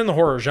 we'll put it in the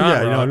horror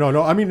genre. Yeah,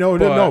 no. I mean, no,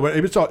 but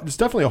it's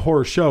definitely a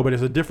horror show, but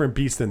it's a different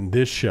beast than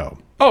this show.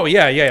 Oh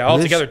yeah,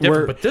 altogether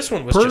different. But this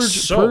one was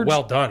just so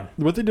well done.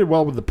 What they did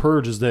well with The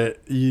Purge is that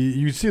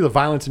you see the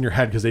violence in your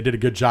head, because they did a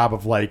good job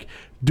of like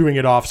doing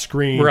it off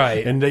screen,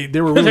 right? And they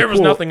were really there was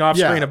cool. Nothing off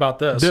screen about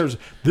this.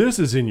 This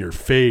is in your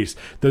face.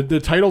 The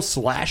title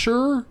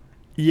Slasher.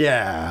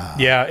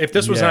 Yeah. If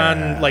this was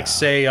on, like,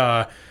 say,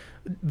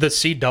 the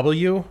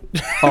CW,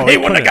 they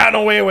wouldn't have gotten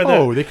away with it.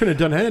 Oh, they couldn't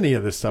have done any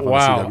of this stuff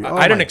on the CW.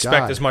 I didn't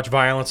expect as much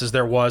violence as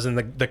there was, and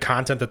the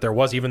content that there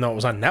was, even though it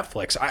was on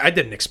Netflix. I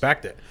didn't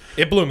expect it.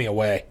 It blew me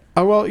away.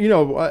 Well,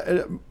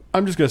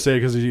 I'm just going to say,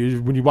 because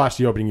when you watch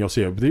the opening, you'll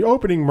see it. The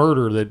opening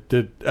murder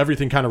that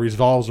everything kind of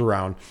revolves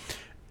around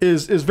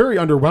is very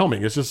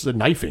underwhelming. It's just a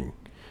knifing.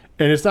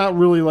 And it's not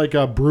really like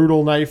a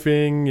brutal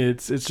knifing.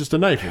 It's just a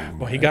knifing.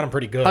 Well, he got him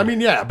pretty good. I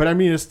mean, yeah, but I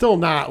mean, it's still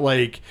not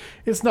like,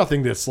 it's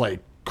nothing that's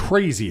like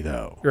crazy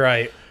though.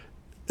 Right.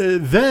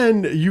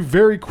 Then you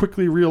very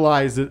quickly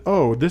realize that,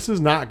 this is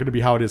not going to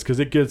be how it is, because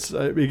it gets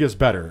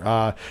better.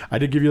 I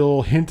did give you a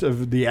little hint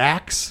of the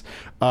axe.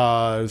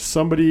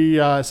 Somebody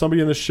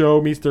in the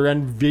show meets their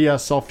end via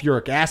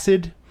sulfuric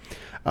acid.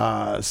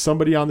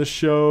 Somebody on the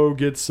show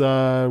gets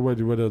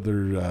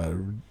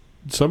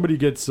somebody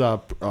gets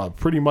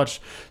pretty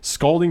much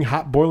scalding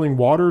hot boiling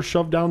water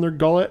shoved down their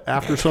gullet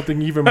after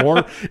something even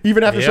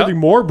something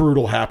more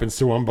brutal happens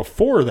to them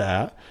before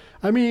that.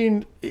 I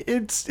mean,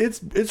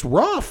 it's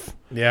rough.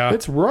 Yeah.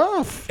 It's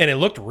rough. And it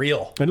looked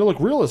real. And it looked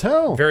real as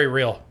hell. Very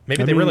real.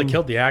 Maybe they really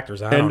killed the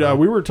actors. I don't know.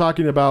 We were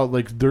talking about,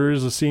 like, there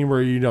is a scene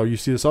where, you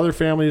see this other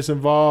family is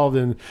involved,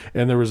 and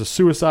there was a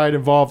suicide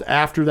involved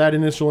after that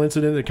initial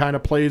incident that kind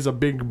of plays a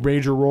big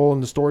major role in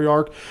the story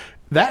arc.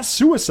 That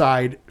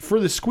suicide, for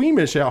the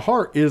squeamish at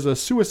heart, is a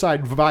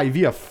suicide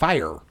via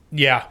fire.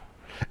 Yeah.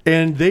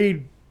 And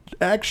they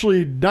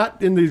actually,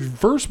 not in the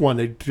first one,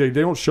 they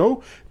don't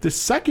show. The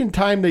second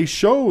time they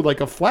show like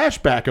a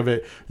flashback of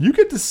it, you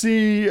get to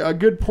see a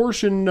good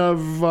portion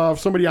of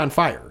somebody on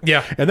fire.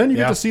 Yeah. And then you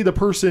get to see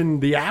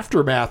the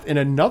aftermath in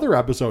another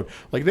episode.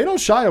 Like, they don't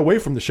shy away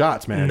from the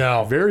shots, man.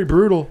 No. Very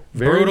brutal.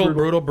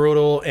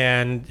 Brutal.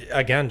 And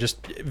again,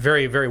 just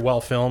very, very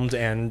well filmed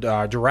and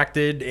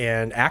directed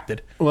and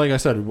acted. Like I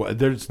said,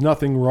 there's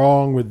nothing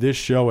wrong with this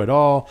show at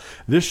all.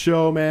 This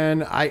show,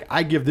 man,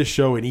 I give this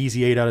show an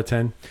easy 8 out of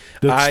 10.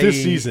 The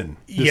this season.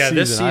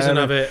 This season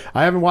of it.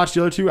 I haven't watched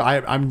the other two.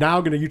 I'm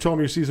now gonna. You told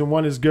me season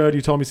 1 is good.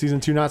 You told me season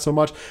 2 not so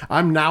much.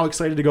 I'm now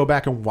excited to go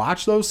back and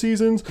watch those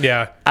seasons.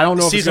 Yeah, I don't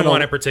know. Season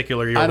 1 in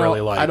particular, you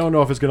really like. I don't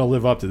know if it's gonna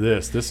live up to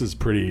this. This is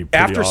pretty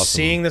After awesome.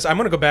 seeing this, I'm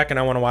gonna go back and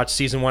I want to watch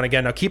season 1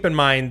 again. Now, keep in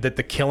mind that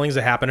the killings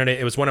that happened in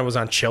it was when it was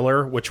on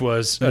Chiller, which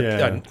was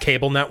a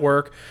cable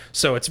network,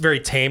 so it's very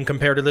tame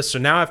compared to this. So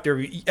now,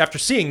 after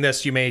seeing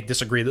this, you may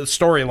disagree. The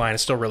storyline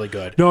is still really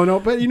good. No,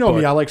 but you know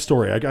me. I like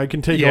story. I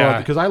can take all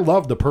because I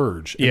love The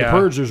Purge. In The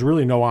Purge, there's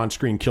really no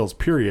on-screen kills.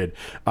 Period.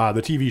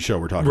 The TV show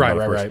we're talking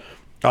about, right.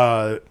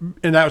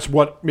 And that's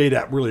what made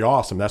that really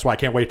awesome. That's why I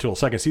can't wait till the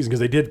second season, because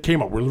they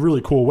came up with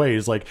really cool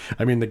ways. Like,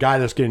 I mean, the guy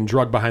that's getting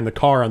drugged behind the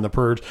car on The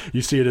Purge,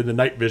 you see it in the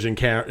night vision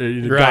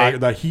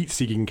the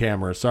heat-seeking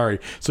camera. Sorry,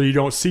 so you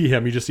don't see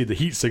him; you just see the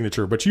heat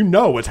signature, but you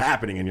know what's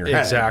happening in your head.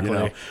 Exactly. You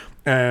know?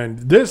 And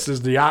this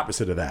is the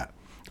opposite of that.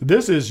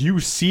 This is, you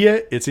see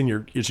it. It's in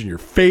your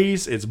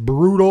face. It's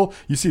brutal.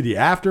 You see the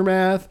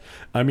aftermath.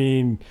 I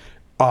mean,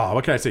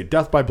 what can I say?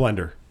 Death by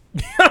blender.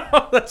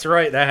 That's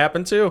right. That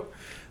happened too.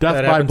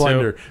 Death by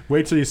blender.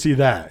 Wait till you see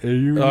that.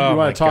 You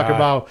want to talk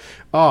about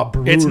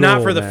brutal, it's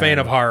not for the faint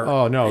of heart.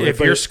 Oh no! If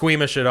you're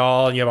squeamish at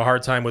all and you have a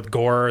hard time with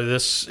gore,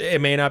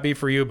 it may not be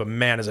for you. But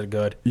man, is it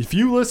good! If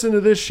you listen to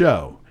this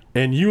show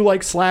and you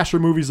like slasher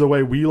movies the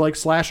way we like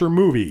slasher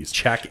movies,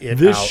 check it out.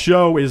 This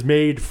show is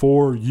made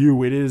for you.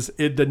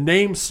 The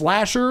name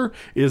slasher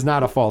is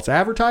not a false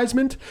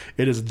advertisement.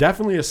 It is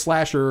definitely a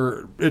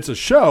slasher. It's a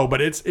show, but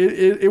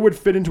it would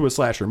fit into a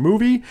slasher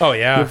movie. Oh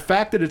yeah. The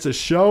fact that it's a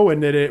show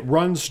and that it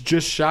runs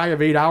just shy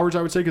of 8 hours,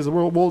 I would say, because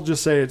we'll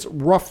just say it's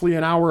roughly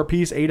an hour a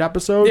piece, 8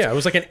 episodes. Yeah, it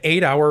was like an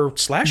 8-hour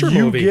slasher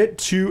movie. You get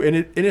to,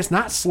 and it's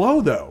not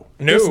slow though.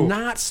 No. It's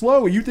not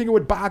slow. You think it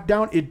would bog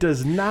down? It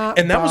does not.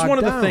 And that was one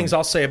of the things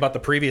I'll say about the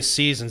previous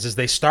seasons is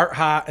they start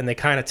hot and they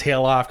kind of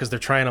tail off because they're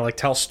trying to like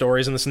tell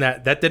stories and this and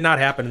that. That did not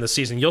happen in the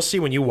season. You'll see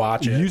when you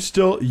watch it.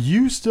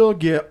 You still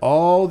get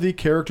all the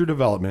character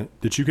development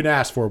that you can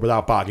ask for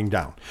without bogging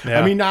down. Yeah.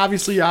 I mean,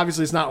 obviously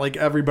it's not like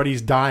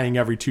everybody's dying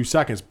every 2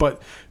 seconds,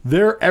 but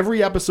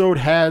every episode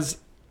has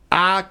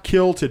a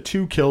kill to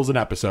 2 kills an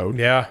episode.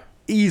 Yeah.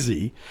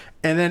 Easy.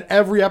 And then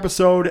every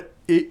episode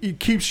it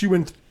keeps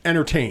you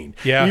entertained.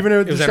 Yeah, even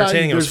if it was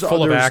entertaining. It was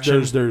full of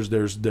action.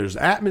 There's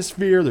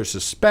atmosphere, there's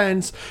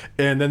suspense,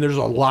 and then there's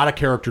a lot of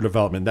character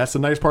development. That's the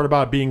nice part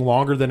about it being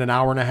longer than an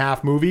hour and a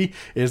half movie,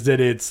 is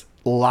that it's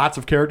lots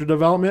of character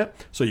development,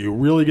 so you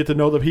really get to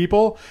know the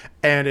people,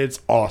 and it's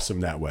awesome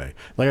that way.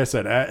 Like I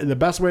said, the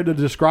best way to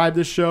describe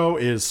this show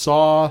is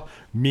Saw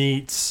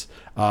meets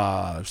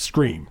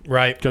Scream,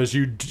 right? Because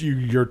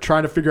you're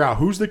trying to figure out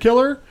who's the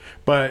killer,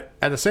 but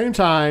at the same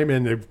time,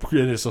 and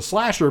it's a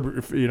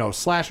slasher,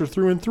 slasher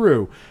through and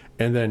through.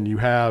 And then you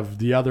have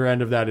the other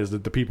end of that is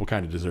that the people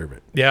kind of deserve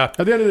it. Yeah.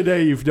 At the end of the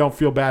day, you don't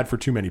feel bad for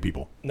too many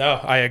people. No,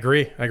 I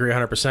agree. I agree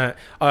 100%.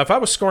 If I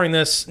was scoring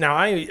this, now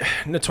I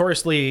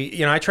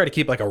notoriously, I try to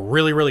keep like a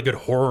really, really good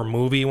horror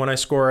movie when I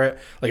score it.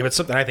 Like if it's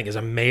something I think is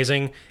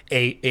amazing,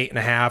 8,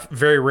 8.5.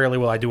 Very rarely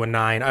will I do a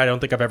 9. I don't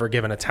think I've ever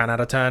given a 10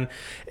 out of 10.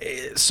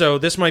 So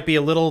this might be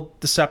a little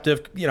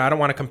deceptive. I don't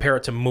want to compare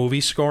it to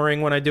movie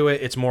scoring when I do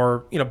it. It's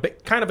more,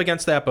 kind of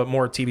against that, but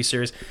more TV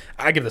series.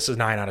 I give this a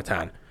 9 out of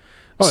 10.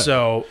 Oh, yeah.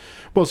 So,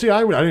 well, see, I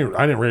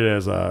didn't rate it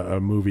as a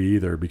movie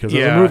either, because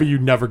as a movie you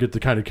never get the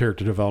kind of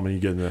character development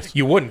you get in this.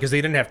 You wouldn't, because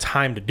they didn't have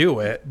time to do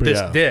it. But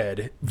this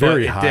did,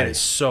 very high. It did it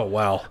so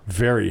well.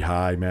 Very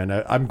high,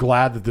 man. I'm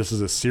glad that this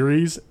is a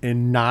series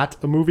and not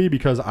a movie,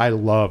 because I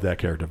love that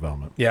character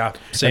development. Yeah,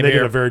 same and they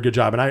here. did a very good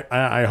job, and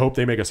I hope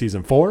they make a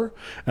season 4,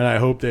 and I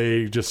hope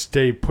they just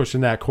stay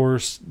pushing that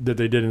course that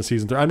they did in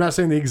season 3. I'm not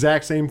saying the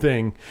exact same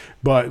thing,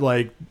 but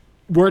like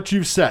what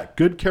you've set,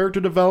 good character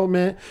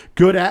development,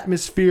 good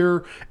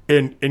atmosphere,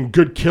 and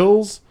good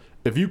kills.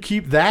 If you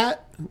keep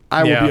that,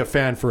 I will be a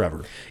fan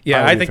forever.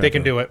 Yeah, I think they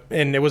can do it.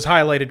 And it was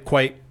highlighted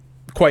quite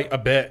a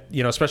bit,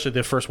 especially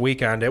the first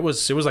weekend. It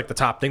was like the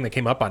top thing that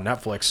came up on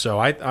Netflix. So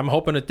I'm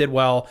hoping it did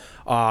well,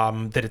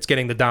 that it's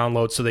getting the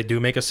download so they do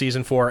make a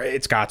season 4.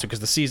 It's got to, because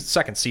the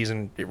second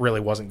season, it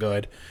really wasn't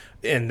good.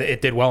 And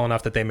it did well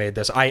enough that they made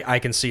this. I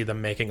can see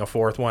them making a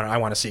 4th one. I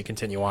want to see it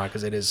continue on,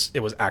 because it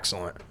was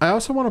excellent. I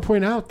also want to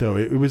point out, though,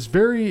 it was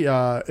very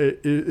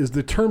is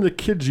the term that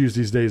kids use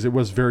these days. It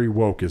was very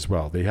woke as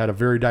well. They had a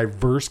very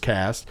diverse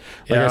cast.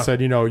 Like I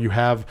said, you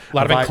have a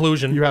lot of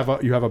inclusion. You have a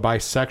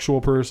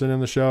bisexual person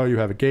in the show. You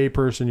have a gay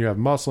person. You have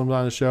Muslims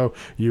on the show.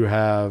 You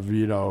have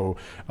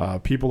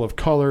people of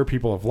color,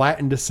 people of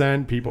Latin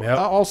descent, people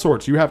all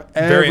sorts. You have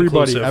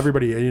everybody.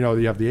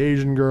 You have the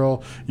Asian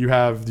girl. You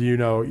have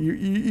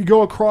you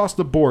go across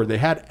the board. They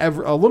had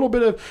a little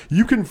bit of,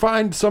 you can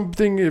find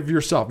something of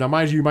yourself. Now,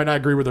 mind you might not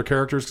agree with their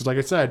characters, because like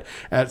I said,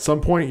 at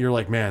some point you're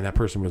like, man, that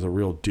person was a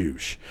real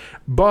douche.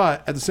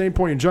 But at the same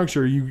point in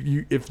juncture,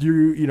 if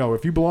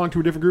you belong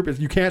to a different group,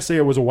 you can't say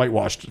it was a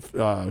whitewashed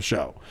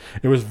show.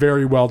 It was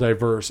very well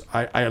diverse.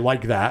 I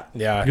like that.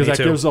 Yeah, because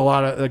that gives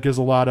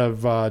a lot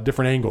of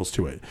different angles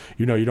to it.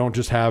 You don't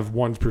just have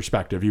one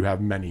perspective. You have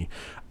many.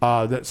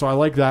 So I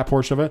like that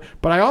portion of it.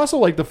 But I also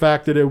like the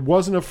fact that it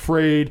wasn't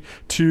afraid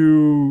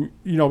to,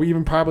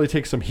 even probably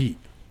take some heat.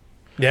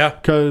 Yeah.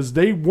 Because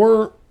they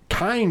weren't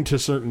kind to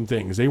certain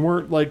things. They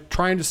weren't like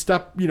trying to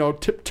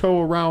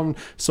tiptoe around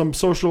some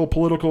social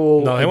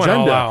political agenda. Went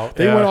all out.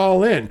 They went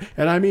all in.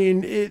 And I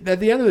mean, at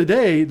the end of the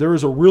day, there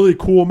was a really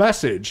cool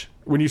message.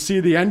 When you see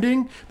the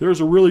ending, there's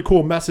a really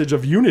cool message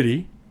of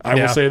unity. I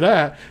will say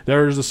that.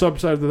 There's a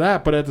subside to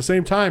that, but at the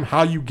same time,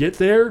 how you get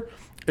there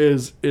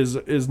is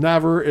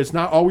never, it's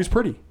not always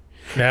pretty.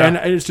 Yeah. And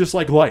it's just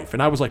like life.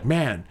 And I was like,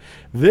 man,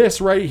 this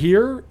right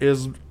here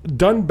is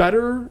done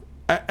better.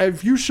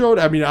 If you showed,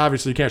 I mean,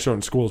 obviously you can't show it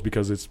in schools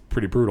because it's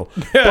pretty brutal.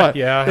 But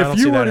if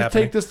you were to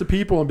take this to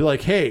people and be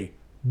like, hey,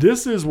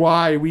 this is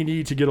why we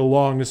need to get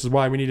along. This is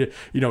why we need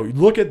to,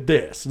 look at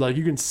this. Like,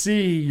 you can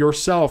see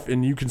yourself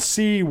and you can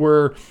see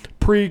where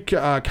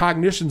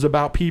precognitions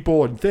about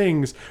people and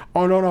things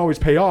don't always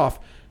pay off.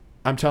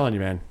 I'm telling you,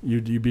 man,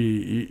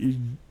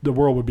 the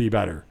world would be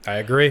better. I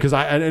agree.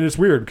 And it's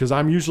weird because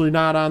I'm usually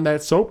not on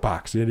that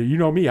soapbox. You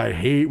know me, I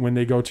hate when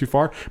they go too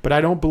far, but I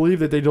don't believe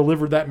that they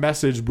delivered that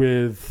message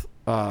with.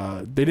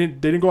 They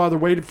didn't go out of their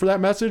way for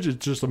that message.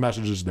 It's just the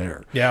message is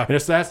there. Yeah, and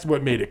that's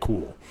what made it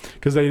cool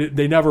because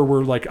they never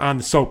were like on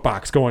the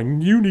soapbox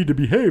going, you need to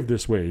behave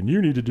this way and you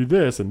need to do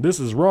this and this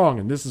is wrong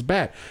and this is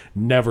bad.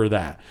 Never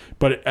that.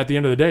 But at the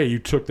end of the day, you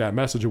took that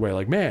message away.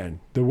 Like, man,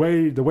 the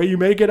way you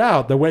make it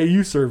out, the way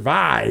you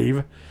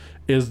survive,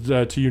 is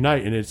to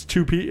unite, and it's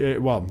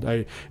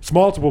it's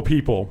multiple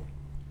people.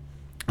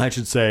 I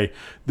should say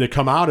that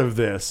come out of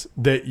this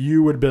that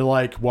you would be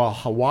like, well,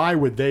 why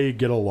would they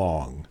get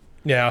along?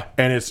 Yeah,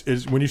 and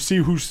it's when you see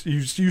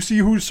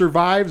who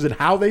survives and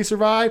how they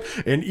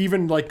survive, and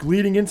even like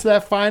leading into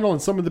that final,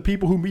 and some of the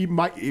people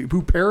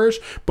who perish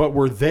but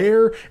were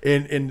there,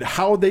 and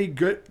how they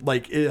get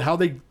how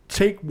they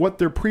take what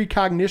their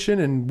precognition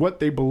and what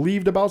they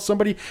believed about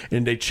somebody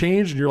and they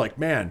change, and you're like,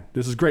 man,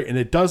 this is great. And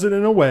it does it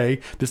in a way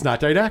that's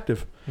not didactic.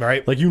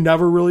 Right. Like, you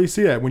never really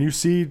see that. When you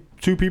see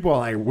two people,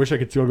 I wish I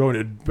could still go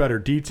into better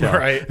detail.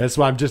 Right. That's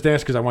why I'm just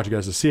asking, because I want you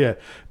guys to see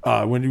it.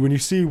 When you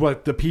see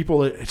what the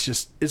people,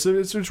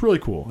 it's really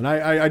cool. And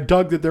I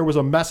dug that there was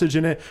a message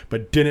in it,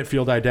 but didn't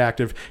feel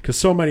didactic, because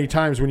so many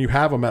times when you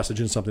have a message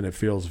in something, it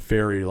feels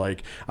very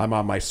like I'm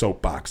on my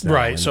soapbox now.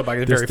 Right.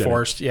 Soapbox, very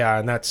forced. Yeah,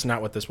 and that's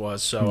not what this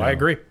was. So no. I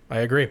agree.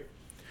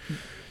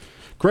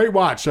 Great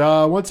watch.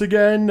 Once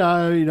again,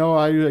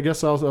 I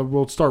guess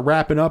we'll start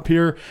wrapping up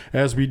here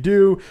as we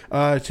do.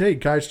 Hey,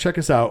 guys, check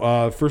us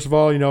out. First of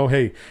all,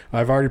 hey,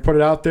 I've already put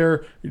it out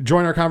there.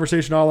 Join our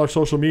conversation on all our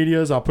social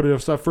medias. I'll put it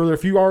up stuff further.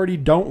 If you already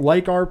don't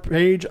like our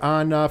page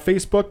on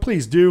Facebook,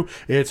 please do.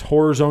 It's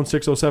Horror Zone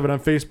 607 on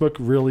Facebook.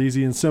 Real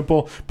easy and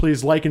simple.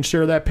 Please like and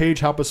share that page.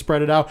 Help us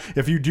spread it out.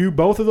 If you do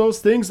both of those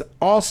things,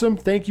 awesome.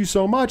 Thank you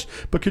so much.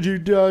 But could you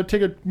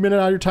take a minute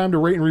out of your time to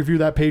rate and review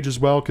that page as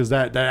well? Because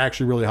that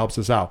actually really helps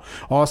us out.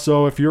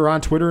 Also, if you're on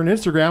Twitter and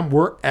Instagram,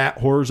 we're at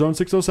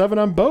HorrorZone607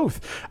 on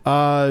both.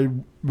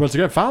 Once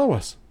again, follow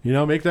us.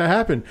 Make that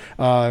happen.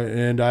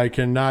 And I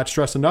cannot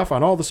stress enough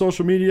on all the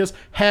social medias,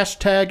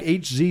 hashtag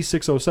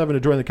HZ607 to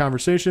join the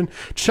conversation.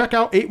 Check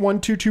out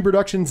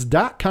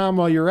 8122productions.com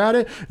while you're at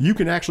it. You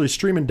can actually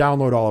stream and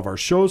download all of our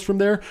shows from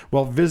there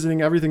while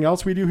visiting everything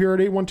else we do here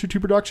at 8122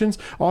 Productions.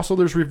 Also,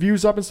 there's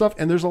reviews up and stuff,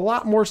 and there's a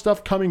lot more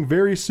stuff coming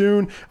very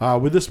soon.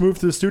 With this move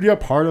to the studio,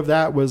 part of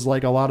that was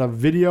like a lot of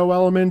video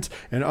elements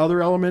and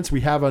other elements.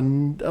 We have a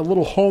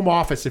little home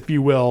office, if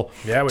you will,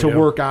 to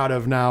work out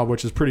of now,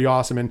 which is pretty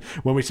awesome. And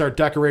when we start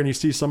decorating, and you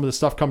see some of the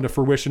stuff come to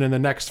fruition in the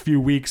next few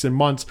weeks and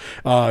months,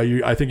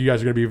 I think you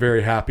guys are going to be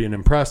very happy and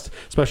impressed,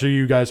 especially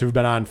you guys who've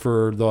been on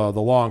for the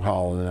long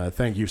haul, and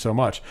thank you so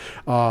much.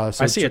 I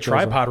see a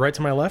tripod right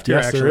to my left here.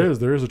 Yes, actually.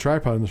 there is a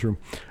tripod in this room.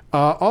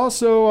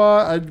 Also,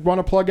 I want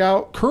to plug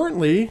out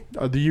currently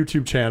the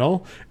YouTube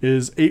channel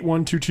is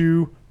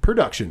 8122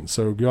 Productions.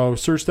 So go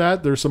search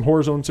that. There's some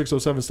Horror Zone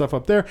 607 stuff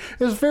up there.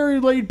 It's very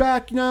laid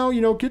back now.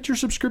 Get your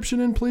subscription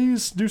in,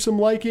 please. Do some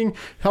liking.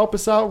 Help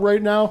us out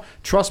right now.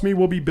 Trust me,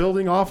 we'll be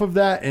building off of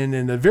that. And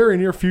in the very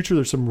near future,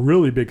 there's some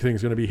really big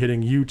things going to be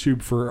hitting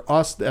YouTube for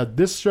us at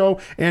this show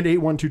and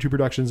 8122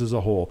 Productions as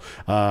a whole.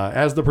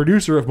 As the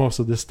producer of most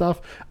of this stuff,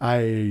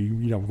 I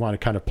want to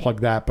kind of plug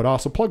that, but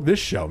also plug this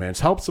show, man. It's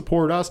help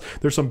support us.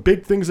 There's some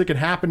big things that can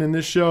happen in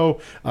this show,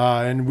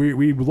 and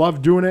we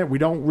love doing it. We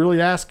don't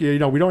really ask you,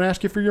 we don't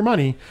ask you for your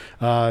money.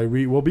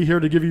 We will be here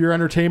to give you your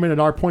entertainment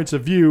and our points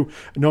of view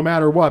no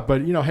matter what,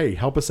 but hey,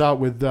 help us out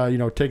with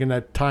taking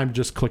that time to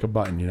just click a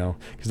button,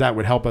 because that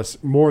would help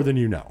us more than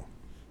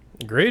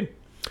Agreed.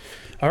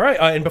 All right,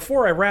 and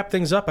before I wrap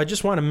things up, I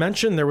just want to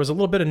mention there was a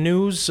little bit of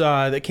news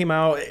that came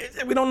out.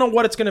 We don't know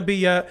what it's going to be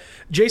yet.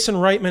 Jason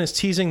Reitman is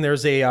teasing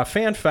there's a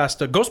fan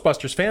fest, a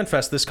Ghostbusters fan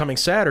fest this coming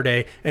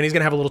Saturday, and he's going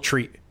to have a little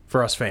treat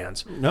for us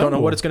fans. No. Don't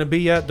know what it's going to be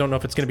yet. Don't know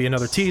if it's going to be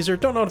another teaser.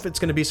 Don't know if it's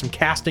going to be some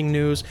casting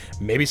news.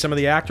 Maybe some of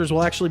the actors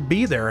will actually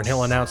be there and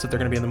he'll announce that they're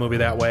going to be in the movie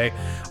that way.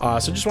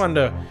 So just wanted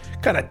to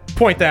kind of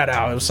point that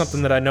out. It was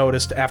something that I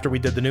noticed after we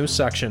did the news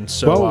section.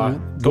 So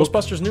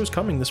Ghostbusters news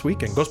coming this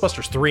weekend.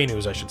 Ghostbusters 3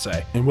 news, I should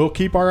say. And we'll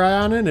keep our eye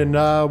on it, and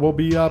we'll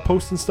be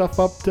posting stuff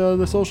up to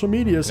the social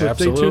media. So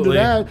stay tuned to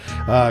that,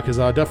 because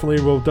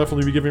we'll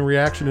definitely be giving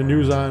reaction and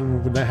news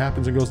on when that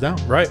happens and goes down.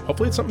 Right.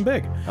 Hopefully it's something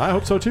big. I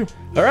hope so too.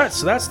 All right,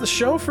 so that's the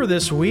show for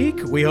this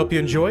week. We hope you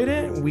enjoyed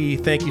it. We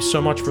thank you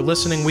so much for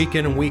listening week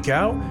in and week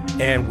out,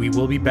 and we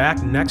will be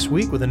back next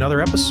week with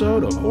another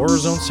episode of Horror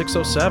Zone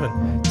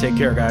 607. Take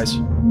care, guys.